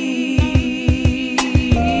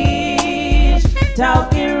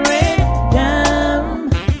 Talking random.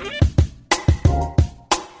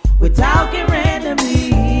 We're talking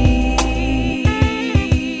randomly.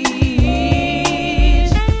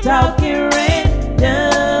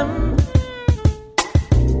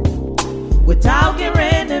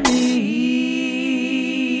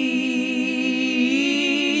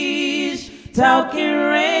 talking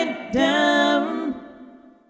random.